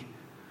me.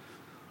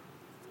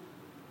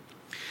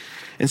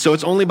 And so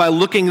it's only by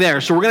looking there.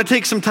 So we're going to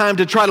take some time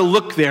to try to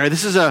look there.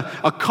 This is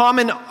a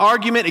common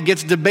argument. It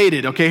gets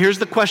debated. Okay, here's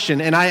the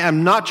question. And I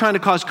am not trying to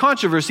cause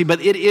controversy,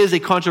 but it is a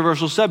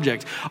controversial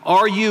subject.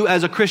 Are you,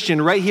 as a Christian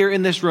right here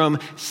in this room,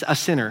 a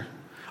sinner?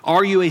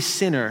 Are you a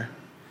sinner?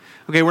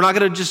 Okay, we're not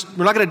going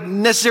to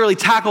necessarily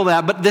tackle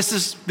that, but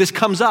this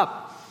comes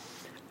up.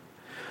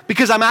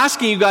 Because I'm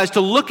asking you guys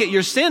to look at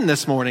your sin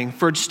this morning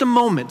for just a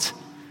moment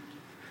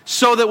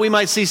so that we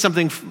might see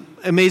something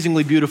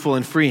amazingly beautiful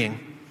and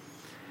freeing.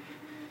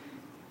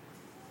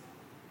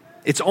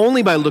 It's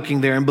only by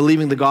looking there and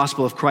believing the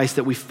gospel of Christ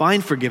that we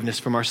find forgiveness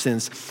from our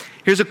sins.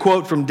 Here's a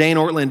quote from Dane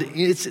Ortland.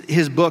 It's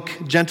his book,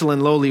 Gentle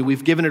and Lowly.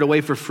 We've given it away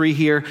for free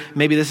here.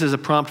 Maybe this is a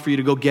prompt for you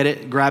to go get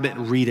it, grab it,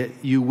 and read it.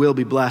 You will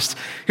be blessed.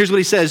 Here's what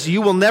he says.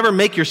 You will never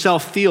make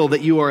yourself feel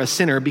that you are a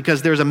sinner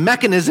because there's a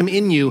mechanism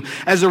in you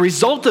as a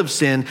result of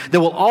sin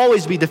that will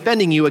always be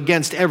defending you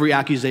against every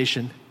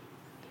accusation.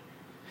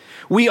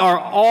 We are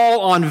all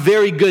on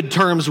very good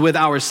terms with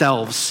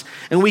ourselves,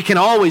 and we can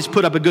always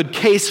put up a good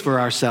case for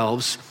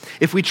ourselves.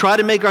 If we try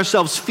to make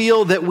ourselves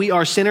feel that we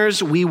are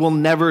sinners, we will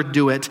never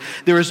do it.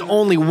 There is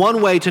only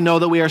one way to know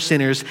that we are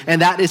sinners,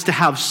 and that is to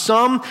have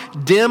some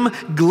dim,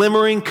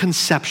 glimmering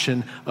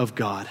conception of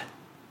God.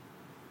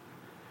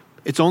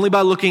 It's only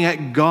by looking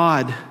at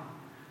God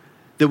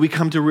that we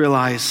come to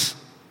realize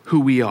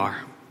who we are.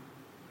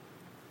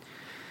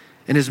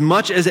 And as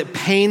much as it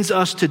pains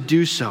us to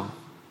do so,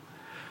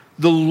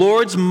 the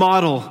Lord's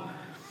model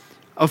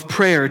of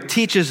prayer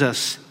teaches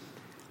us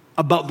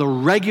about the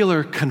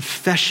regular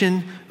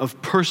confession of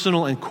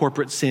personal and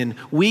corporate sin.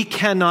 We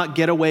cannot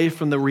get away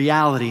from the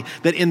reality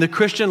that in the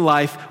Christian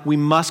life, we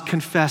must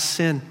confess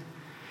sin.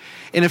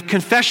 And if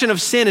confession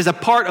of sin is a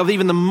part of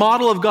even the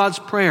model of God's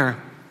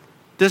prayer,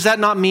 does that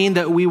not mean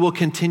that we will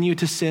continue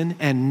to sin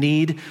and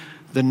need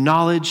the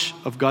knowledge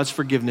of God's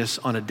forgiveness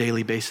on a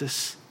daily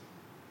basis?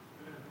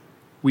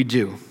 We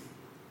do.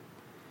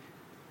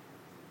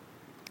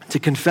 To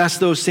confess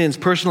those sins,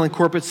 personal and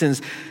corporate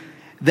sins,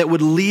 that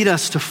would lead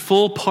us to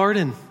full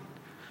pardon,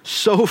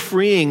 so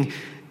freeing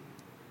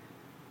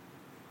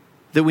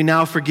that we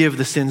now forgive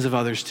the sins of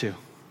others too.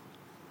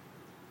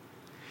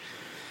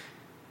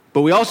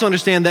 But we also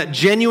understand that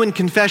genuine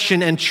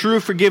confession and true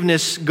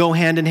forgiveness go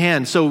hand in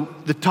hand. So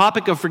the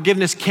topic of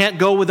forgiveness can't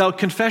go without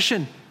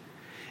confession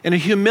and a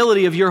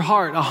humility of your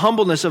heart, a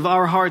humbleness of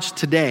our hearts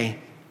today.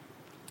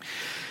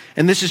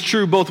 And this is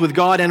true both with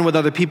God and with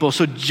other people.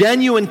 So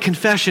genuine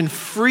confession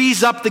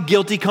frees up the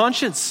guilty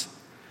conscience.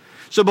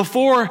 So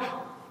before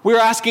we're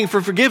asking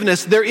for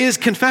forgiveness, there is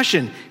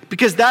confession,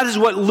 because that is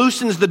what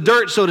loosens the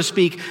dirt, so to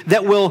speak,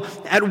 that will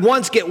at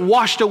once get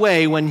washed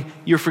away when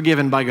you're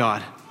forgiven by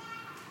God.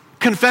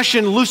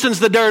 Confession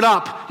loosens the dirt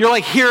up. You're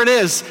like, here it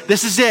is.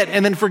 This is it.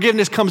 And then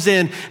forgiveness comes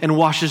in and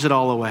washes it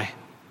all away.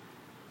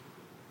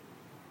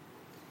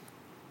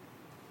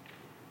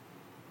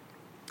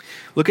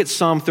 Look at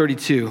Psalm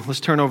 32. Let's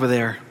turn over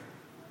there.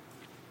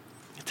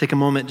 Take a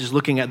moment just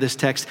looking at this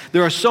text.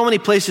 There are so many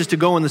places to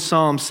go in the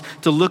Psalms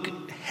to look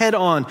head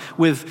on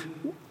with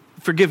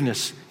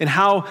forgiveness and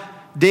how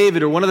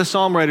David, or one of the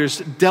psalm writers,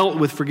 dealt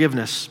with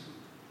forgiveness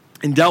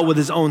and dealt with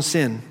his own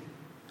sin.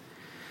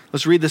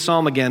 Let's read the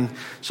psalm again.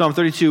 Psalm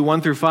 32,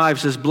 1 through 5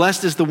 says,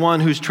 "Blessed is the one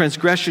whose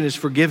transgression is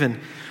forgiven,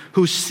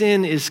 whose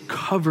sin is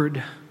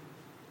covered.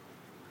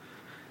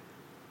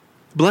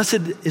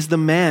 Blessed is the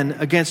man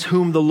against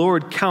whom the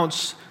Lord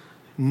counts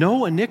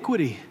no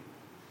iniquity,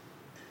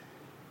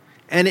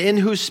 and in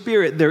whose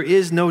spirit there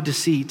is no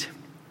deceit.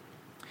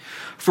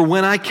 For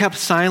when I kept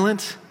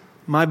silent,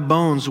 my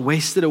bones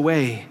wasted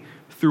away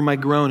through my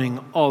groaning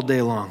all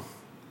day long.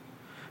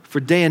 For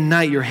day and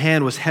night your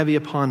hand was heavy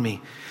upon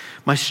me.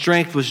 My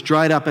strength was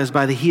dried up as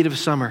by the heat of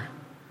summer.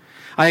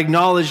 I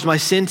acknowledged my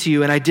sin to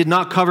you, and I did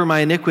not cover my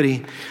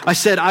iniquity. I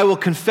said, I will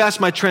confess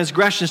my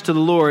transgressions to the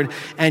Lord,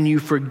 and you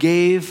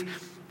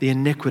forgave the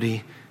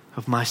iniquity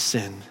of my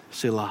sin."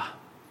 Selah.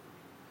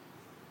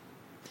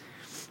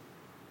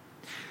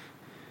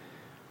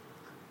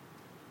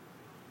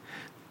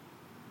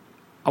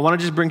 I want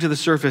to just bring to the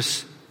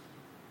surface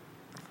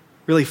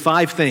really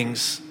 5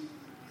 things,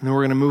 and then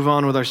we're going to move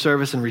on with our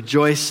service and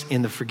rejoice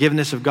in the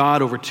forgiveness of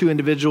God over 2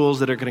 individuals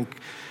that are going to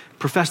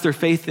profess their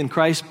faith in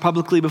Christ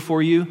publicly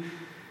before you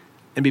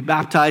and be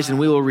baptized, and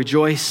we will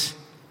rejoice.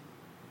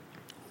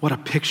 What a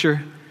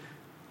picture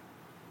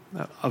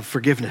of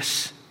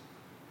forgiveness.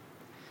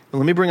 Well,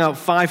 let me bring out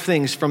 5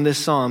 things from this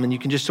psalm, and you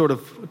can just sort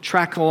of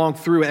track along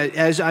through.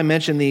 As I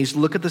mention these,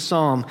 look at the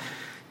psalm.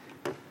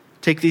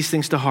 Take these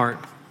things to heart.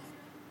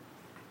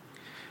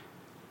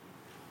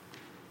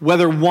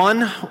 Whether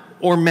one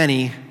or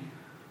many,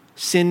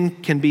 sin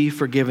can be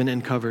forgiven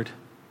and covered.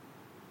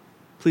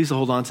 Please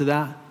hold on to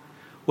that.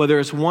 Whether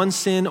it's one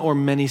sin or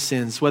many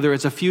sins, whether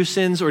it's a few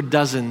sins or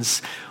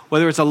dozens,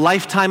 whether it's a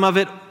lifetime of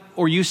it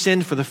or you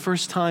sinned for the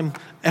first time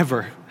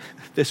ever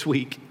this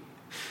week.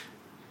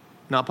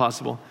 Not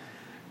possible.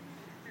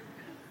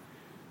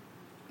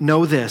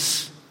 Know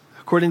this,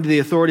 according to the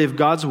authority of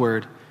God's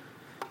word,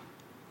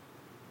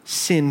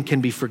 sin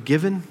can be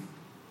forgiven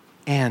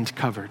and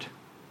covered.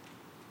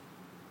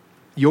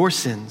 Your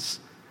sins.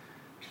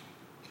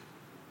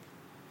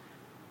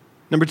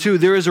 Number 2,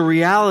 there is a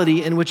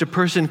reality in which a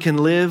person can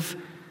live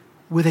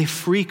with a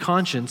free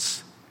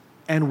conscience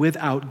and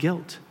without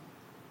guilt.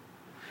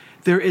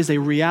 There is a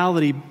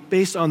reality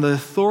based on the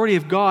authority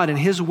of God and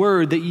His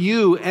word that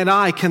you and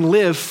I can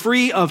live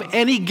free of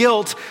any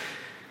guilt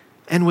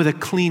and with a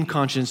clean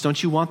conscience.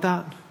 Don't you want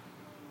that?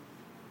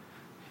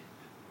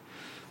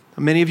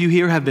 Many of you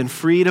here have been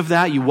freed of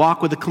that. You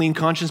walk with a clean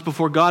conscience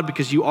before God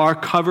because you are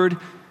covered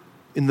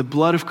in the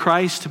blood of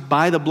Christ,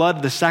 by the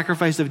blood, the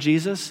sacrifice of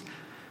Jesus.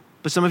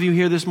 But some of you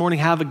here this morning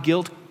have a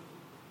guilt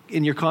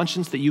in your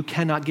conscience that you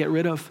cannot get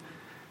rid of.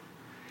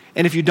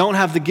 And if you don't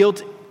have the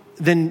guilt,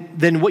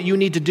 then what you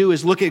need to do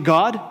is look at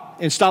God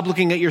and stop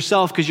looking at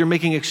yourself because you're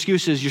making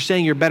excuses. You're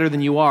saying you're better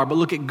than you are. But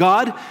look at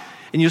God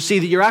and you'll see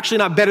that you're actually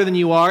not better than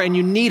you are, and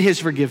you need His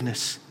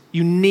forgiveness.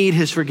 You need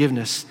His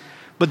forgiveness.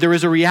 But there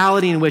is a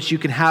reality in which you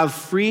can have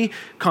free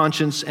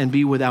conscience and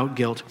be without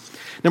guilt.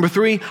 Number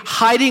 3,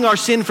 hiding our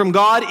sin from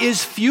God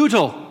is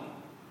futile.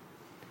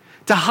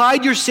 To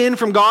hide your sin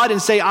from God and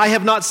say, I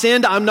have not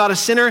sinned, I'm not a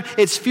sinner,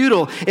 it's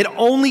futile. It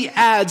only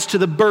adds to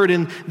the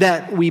burden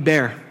that we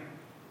bear.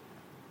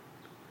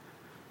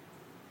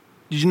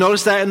 Did you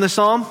notice that in the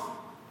psalm?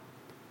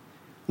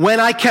 When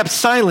I kept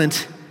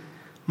silent,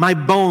 my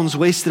bones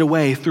wasted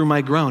away through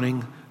my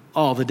groaning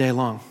all the day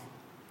long.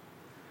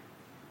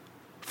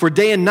 For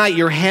day and night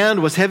your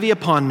hand was heavy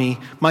upon me,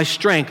 my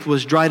strength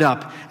was dried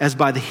up as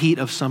by the heat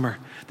of summer.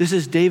 This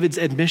is David's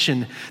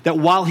admission that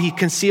while he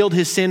concealed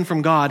his sin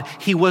from God,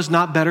 he was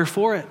not better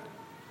for it.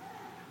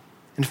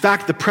 In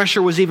fact, the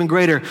pressure was even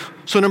greater.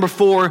 So number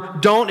 4,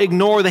 don't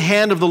ignore the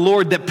hand of the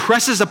Lord that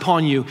presses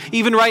upon you.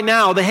 Even right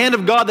now, the hand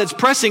of God that's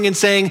pressing and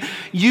saying,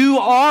 you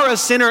are a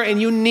sinner and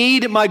you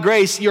need my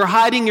grace. You're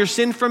hiding your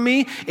sin from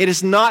me. It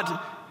is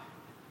not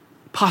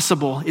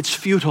possible. It's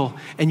futile.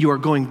 And you are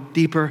going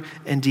deeper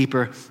and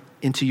deeper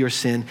into your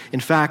sin. In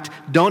fact,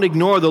 don't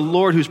ignore the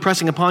Lord who's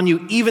pressing upon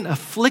you, even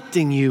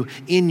afflicting you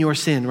in your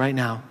sin right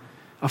now.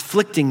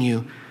 Afflicting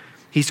you.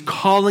 He's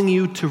calling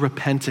you to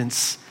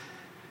repentance.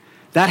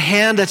 That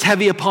hand that's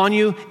heavy upon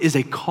you is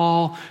a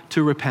call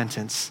to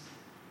repentance.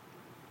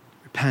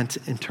 Repent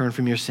and turn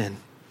from your sin.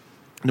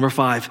 Number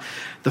 5,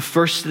 the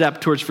first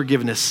step towards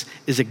forgiveness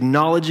is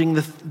acknowledging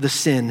the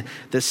sin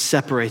that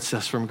separates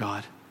us from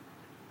God.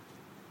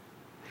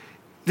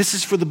 This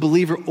is for the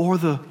believer or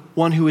the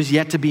one who is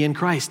yet to be in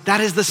Christ. That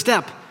is the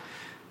step.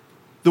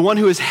 The one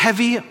who is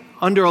heavy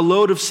under a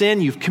load of sin,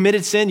 you've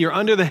committed sin, you're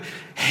under the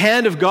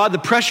hand of God, the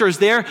pressure is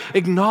there,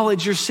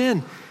 acknowledge your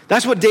sin.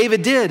 That's what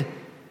David did.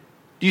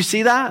 Do you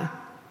see that?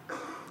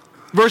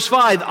 Verse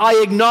 5,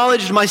 I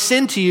acknowledged my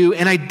sin to you,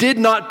 and I did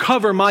not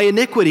cover my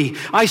iniquity.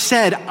 I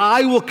said,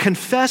 I will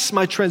confess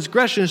my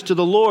transgressions to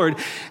the Lord,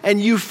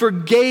 and you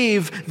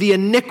forgave the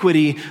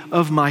iniquity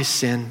of my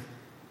sin.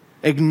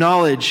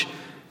 Acknowledge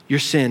your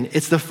sin.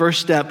 It's the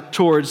first step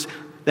towards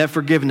that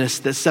forgiveness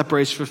that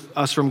separates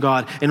us from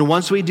God. And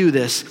once we do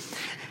this,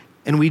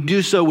 and we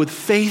do so with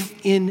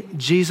faith in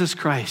Jesus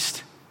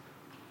Christ,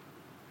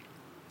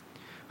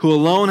 who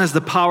alone has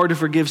the power to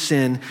forgive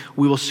sin,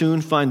 we will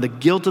soon find the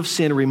guilt of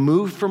sin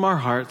removed from our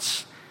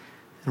hearts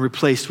and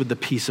replaced with the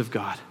peace of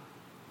God.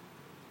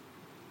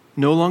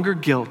 No longer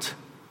guilt,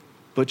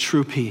 but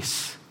true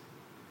peace.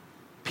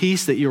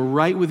 Peace that you're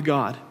right with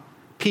God.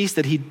 Peace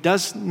that he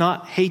does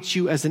not hate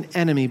you as an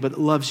enemy, but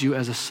loves you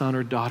as a son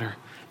or daughter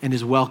and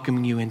is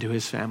welcoming you into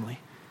his family.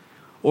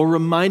 Or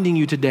reminding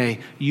you today,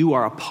 you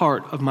are a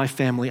part of my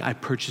family. I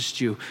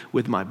purchased you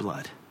with my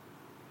blood.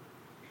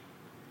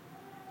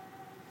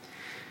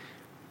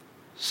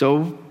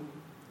 So,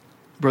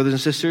 brothers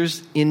and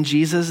sisters, in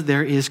Jesus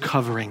there is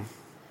covering.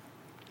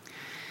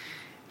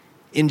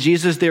 In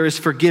Jesus there is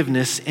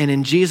forgiveness, and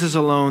in Jesus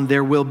alone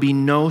there will be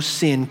no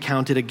sin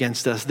counted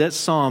against us. That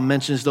psalm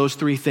mentions those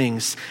three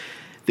things.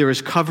 There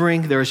is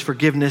covering, there is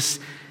forgiveness,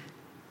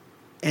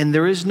 and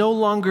there is no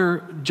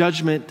longer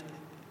judgment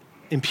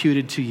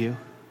imputed to you.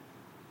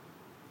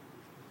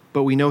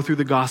 But we know through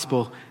the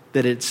gospel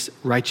that it's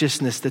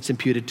righteousness that's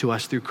imputed to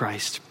us through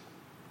Christ.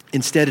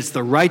 Instead, it's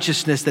the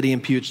righteousness that he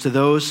imputes to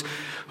those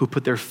who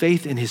put their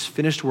faith in his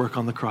finished work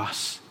on the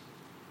cross.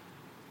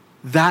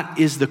 That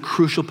is the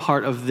crucial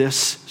part of this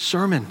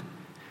sermon.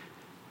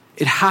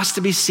 It has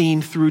to be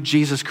seen through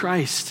Jesus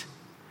Christ.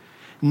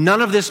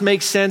 None of this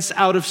makes sense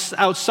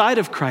outside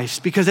of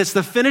Christ, because it's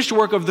the finished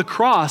work of the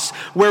cross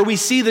where we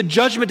see the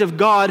judgment of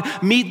God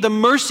meet the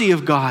mercy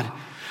of God.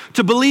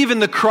 To believe in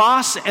the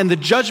cross and the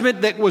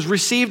judgment that was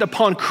received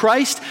upon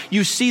Christ,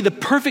 you see the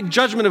perfect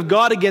judgment of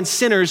God against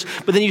sinners,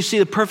 but then you see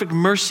the perfect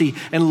mercy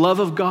and love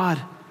of God.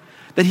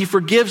 That he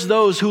forgives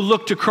those who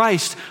look to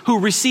Christ, who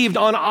received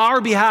on our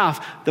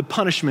behalf the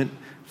punishment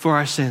for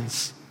our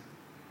sins.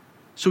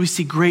 So we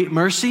see great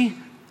mercy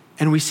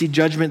and we see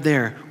judgment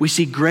there. We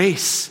see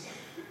grace.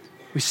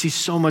 We see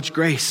so much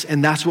grace,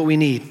 and that's what we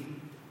need.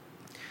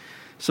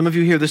 Some of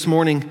you here this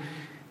morning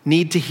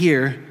need to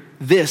hear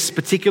this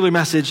particular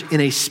message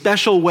in a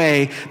special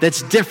way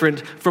that's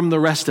different from the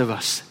rest of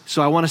us.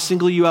 So I want to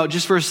single you out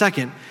just for a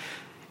second.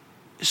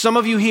 Some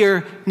of you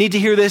here need to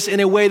hear this in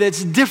a way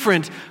that's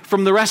different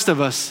from the rest of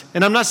us.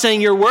 And I'm not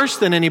saying you're worse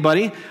than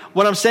anybody.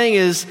 What I'm saying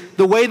is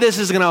the way this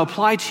is going to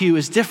apply to you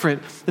is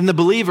different than the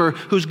believer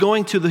who's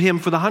going to him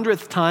for the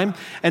 100th time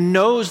and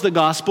knows the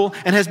gospel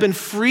and has been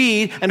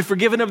freed and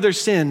forgiven of their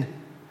sin.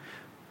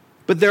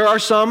 But there are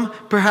some,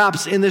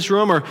 perhaps in this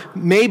room or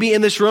maybe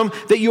in this room,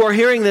 that you are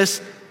hearing this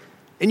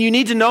and you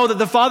need to know that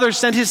the Father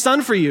sent his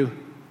Son for you.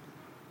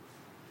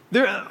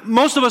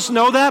 Most of us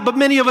know that, but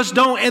many of us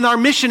don't. And our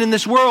mission in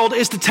this world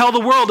is to tell the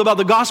world about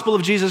the gospel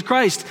of Jesus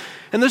Christ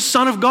and the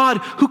Son of God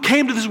who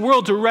came to this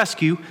world to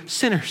rescue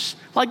sinners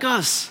like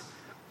us.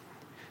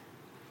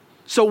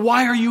 So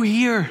why are you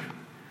here?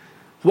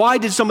 Why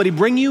did somebody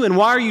bring you, and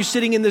why are you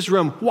sitting in this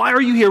room? Why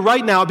are you here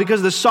right now?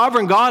 Because the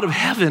sovereign God of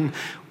heaven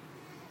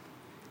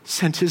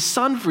sent his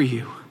Son for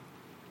you.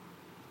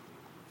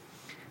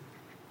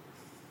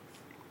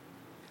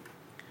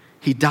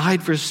 He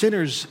died for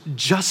sinners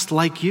just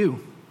like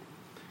you.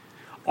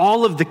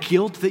 All of the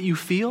guilt that you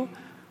feel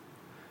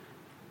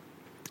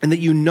and that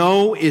you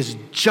know is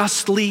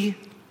justly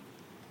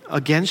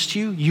against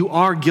you, you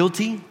are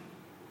guilty,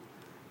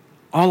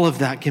 all of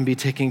that can be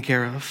taken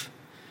care of.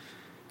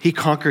 He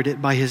conquered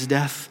it by his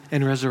death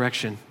and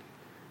resurrection.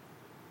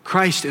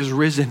 Christ is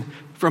risen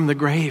from the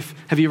grave.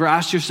 Have you ever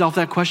asked yourself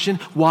that question?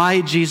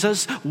 Why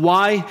Jesus?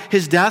 Why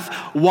his death?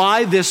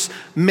 Why this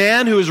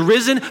man who is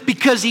risen?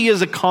 Because he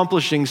is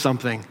accomplishing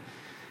something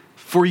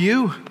for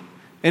you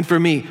and for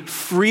me.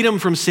 Freedom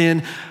from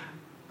sin,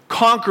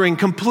 conquering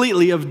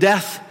completely of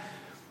death,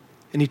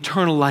 and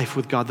eternal life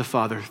with God the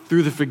Father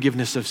through the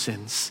forgiveness of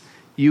sins.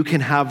 You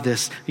can have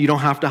this. You don't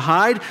have to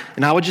hide.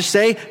 And I would just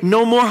say,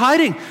 no more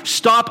hiding.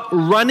 Stop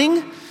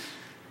running.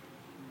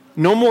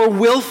 No more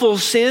willful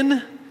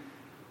sin.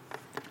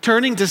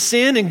 Turning to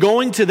sin and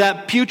going to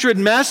that putrid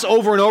mess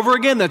over and over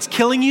again that's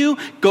killing you.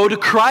 Go to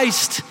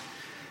Christ,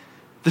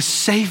 the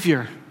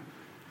Savior.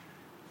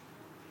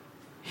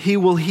 He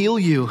will heal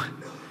you.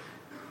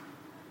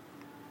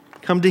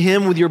 Come to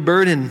him with your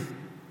burden.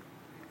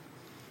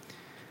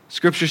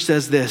 Scripture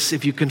says this: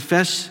 if you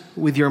confess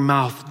with your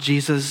mouth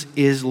Jesus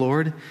is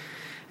Lord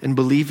and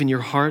believe in your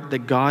heart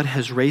that God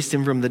has raised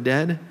him from the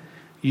dead,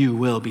 you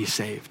will be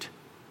saved.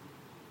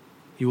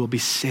 You will be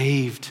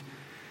saved.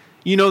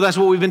 You know that's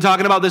what we've been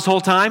talking about this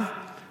whole time.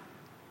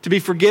 To be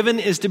forgiven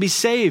is to be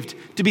saved.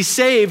 To be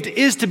saved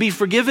is to be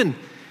forgiven.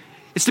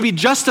 It's to be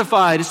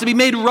justified. It's to be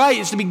made right.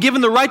 It's to be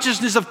given the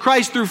righteousness of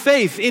Christ through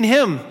faith in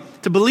him.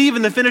 To believe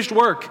in the finished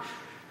work.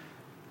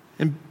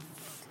 And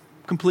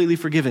completely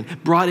forgiven.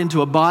 Brought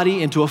into a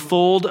body, into a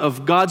fold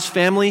of God's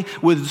family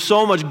with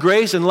so much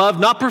grace and love.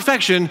 Not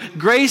perfection,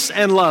 grace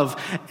and love.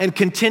 And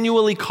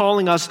continually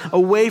calling us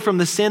away from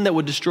the sin that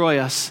would destroy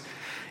us.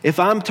 If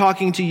I'm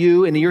talking to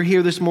you and you're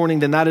here this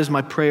morning, then that is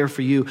my prayer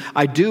for you.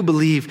 I do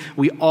believe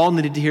we all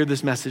needed to hear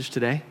this message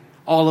today.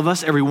 All of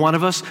us, every one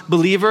of us,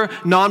 believer,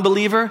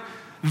 non-believer,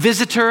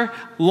 visitor,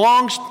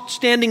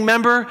 long-standing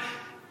member,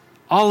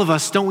 all of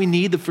us, don't we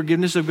need the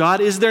forgiveness of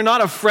God? Is there not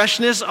a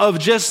freshness of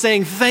just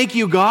saying, thank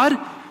you, God?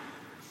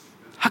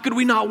 How could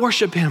we not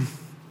worship him?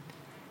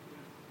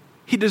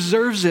 He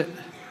deserves it.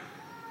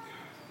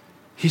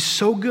 He's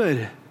so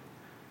good.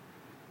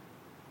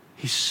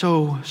 He's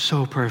so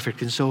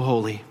perfect and so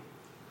holy.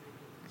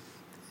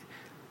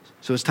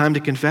 So it's time to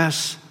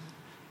confess.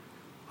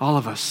 All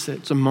of us.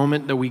 It's a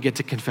moment that we get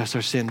to confess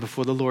our sin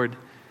before the Lord.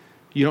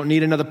 You don't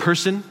need another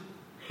person.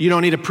 You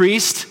don't need a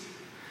priest.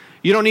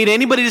 You don't need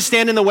anybody to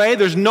stand in the way.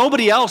 There's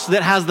nobody else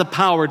that has the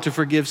power to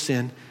forgive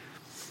sin.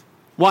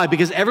 Why?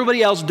 Because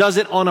everybody else does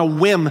it on a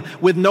whim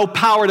with no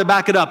power to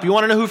back it up. You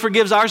want to know who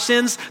forgives our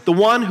sins? The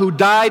one who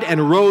died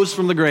and rose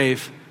from the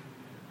grave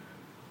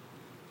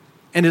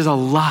and is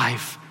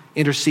alive,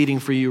 interceding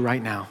for you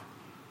right now,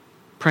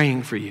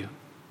 praying for you.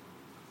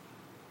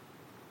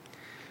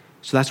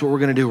 So that's what we're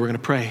going to do. We're going to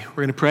pray.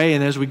 We're going to pray,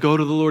 and as we go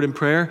to the Lord in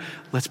prayer,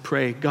 let's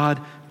pray. God,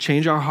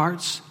 change our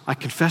hearts. I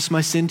confess my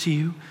sin to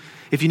you.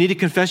 If you need to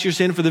confess your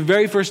sin for the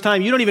very first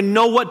time, you don't even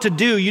know what to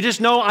do. You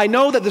just know, I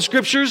know that the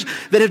scriptures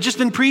that have just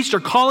been preached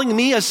are calling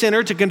me, a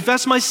sinner, to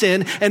confess my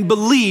sin and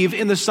believe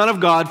in the Son of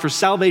God for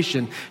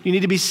salvation. You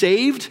need to be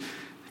saved?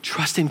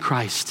 Trust in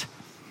Christ.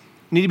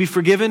 You need to be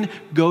forgiven?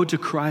 Go to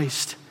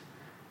Christ,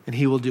 and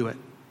he will do it.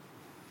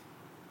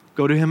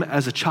 Go to him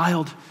as a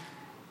child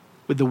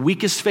with the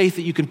weakest faith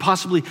that you can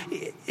possibly,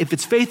 if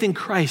it's faith in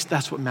Christ,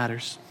 that's what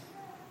matters.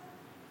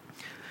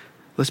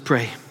 Let's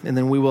pray, and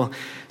then we will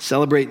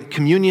celebrate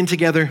communion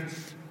together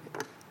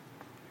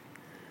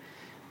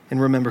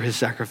and remember his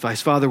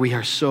sacrifice. Father, we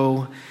are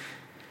so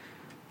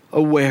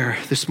aware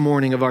this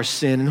morning of our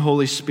sin, and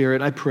Holy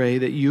Spirit, I pray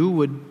that you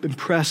would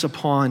impress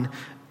upon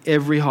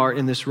every heart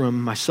in this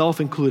room,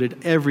 myself included,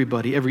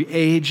 everybody, every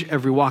age,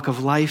 every walk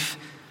of life,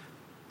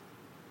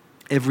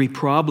 every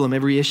problem,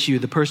 every issue,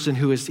 the person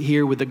who is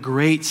here with a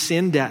great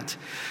sin debt,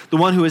 the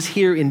one who is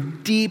here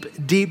in deep,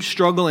 deep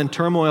struggle and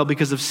turmoil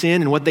because of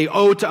sin and what they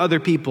owe to other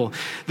people.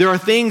 There are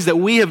things that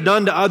we have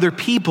done to other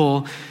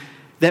people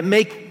that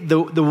make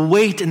the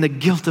weight and the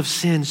guilt of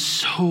sin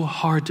so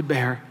hard to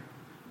bear.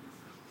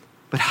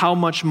 But how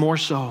much more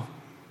so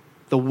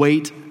the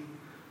weight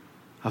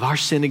of our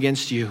sin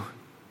against you.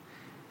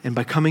 And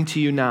by coming to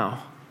you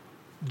now,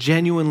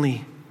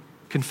 genuinely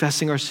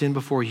confessing our sin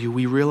before you,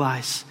 we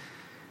realize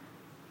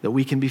that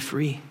we can be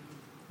free.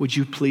 Would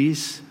you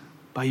please,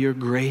 by your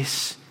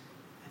grace,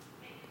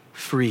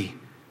 free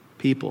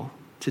people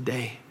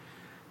today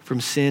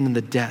from sin and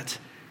the debt?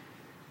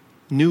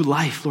 New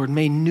life, Lord,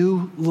 may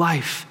new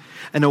life,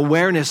 an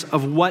awareness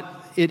of what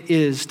it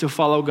is to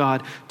follow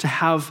God, to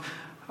have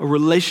a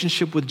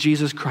relationship with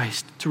Jesus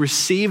Christ, to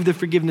receive the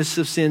forgiveness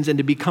of sins and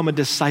to become a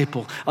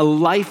disciple, a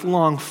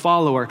lifelong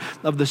follower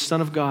of the Son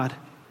of God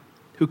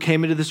who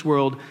came into this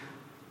world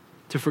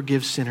to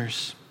forgive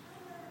sinners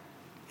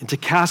and to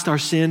cast our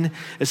sin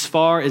as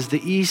far as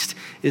the east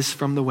is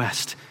from the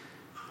west.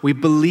 We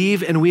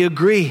believe and we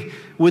agree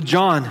with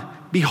John.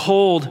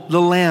 Behold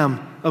the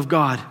Lamb of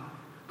God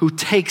who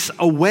takes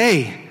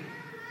away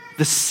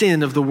the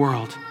sin of the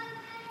world.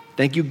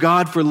 Thank you,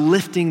 God, for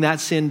lifting that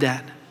sin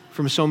debt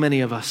from so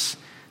many of us.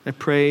 I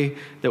pray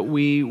that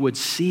we would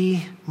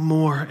see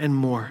more and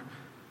more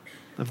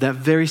of that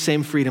very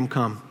same freedom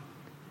come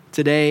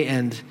today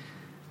and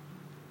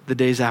the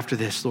days after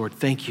this. Lord,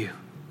 thank you.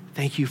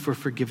 Thank you for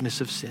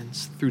forgiveness of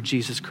sins through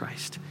Jesus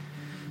Christ.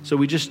 So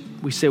we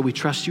say we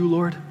trust you,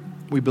 Lord.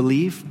 We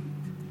believe.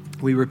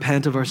 We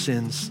repent of our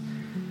sins.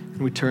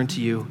 And we turn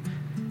to you.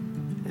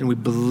 And we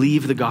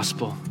believe the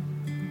gospel.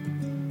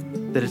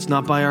 That it's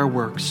not by our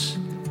works,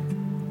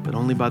 but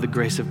only by the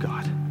grace of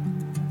God.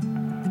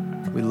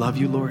 We love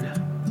you, Lord.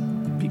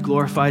 Be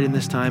glorified in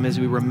this time as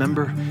we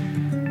remember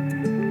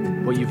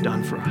what you've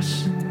done for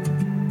us.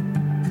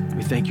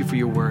 We thank you for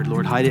your word,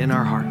 Lord. Hide it in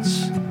our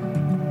hearts.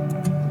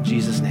 In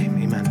Jesus'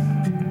 name, amen.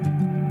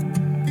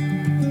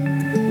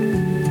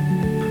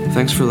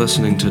 Thanks for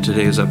listening to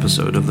today's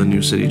episode of the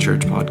New City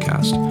Church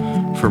podcast.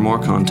 For more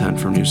content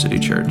from New City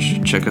Church,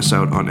 check us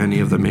out on any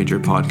of the major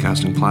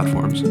podcasting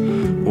platforms.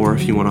 Or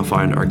if you want to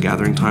find our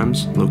gathering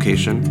times,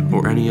 location,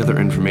 or any other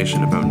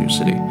information about New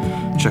City,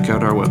 check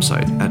out our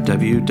website at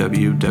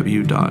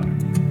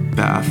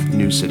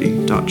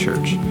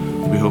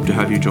www.bathnewcity.church. We hope to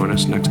have you join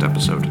us next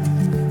episode.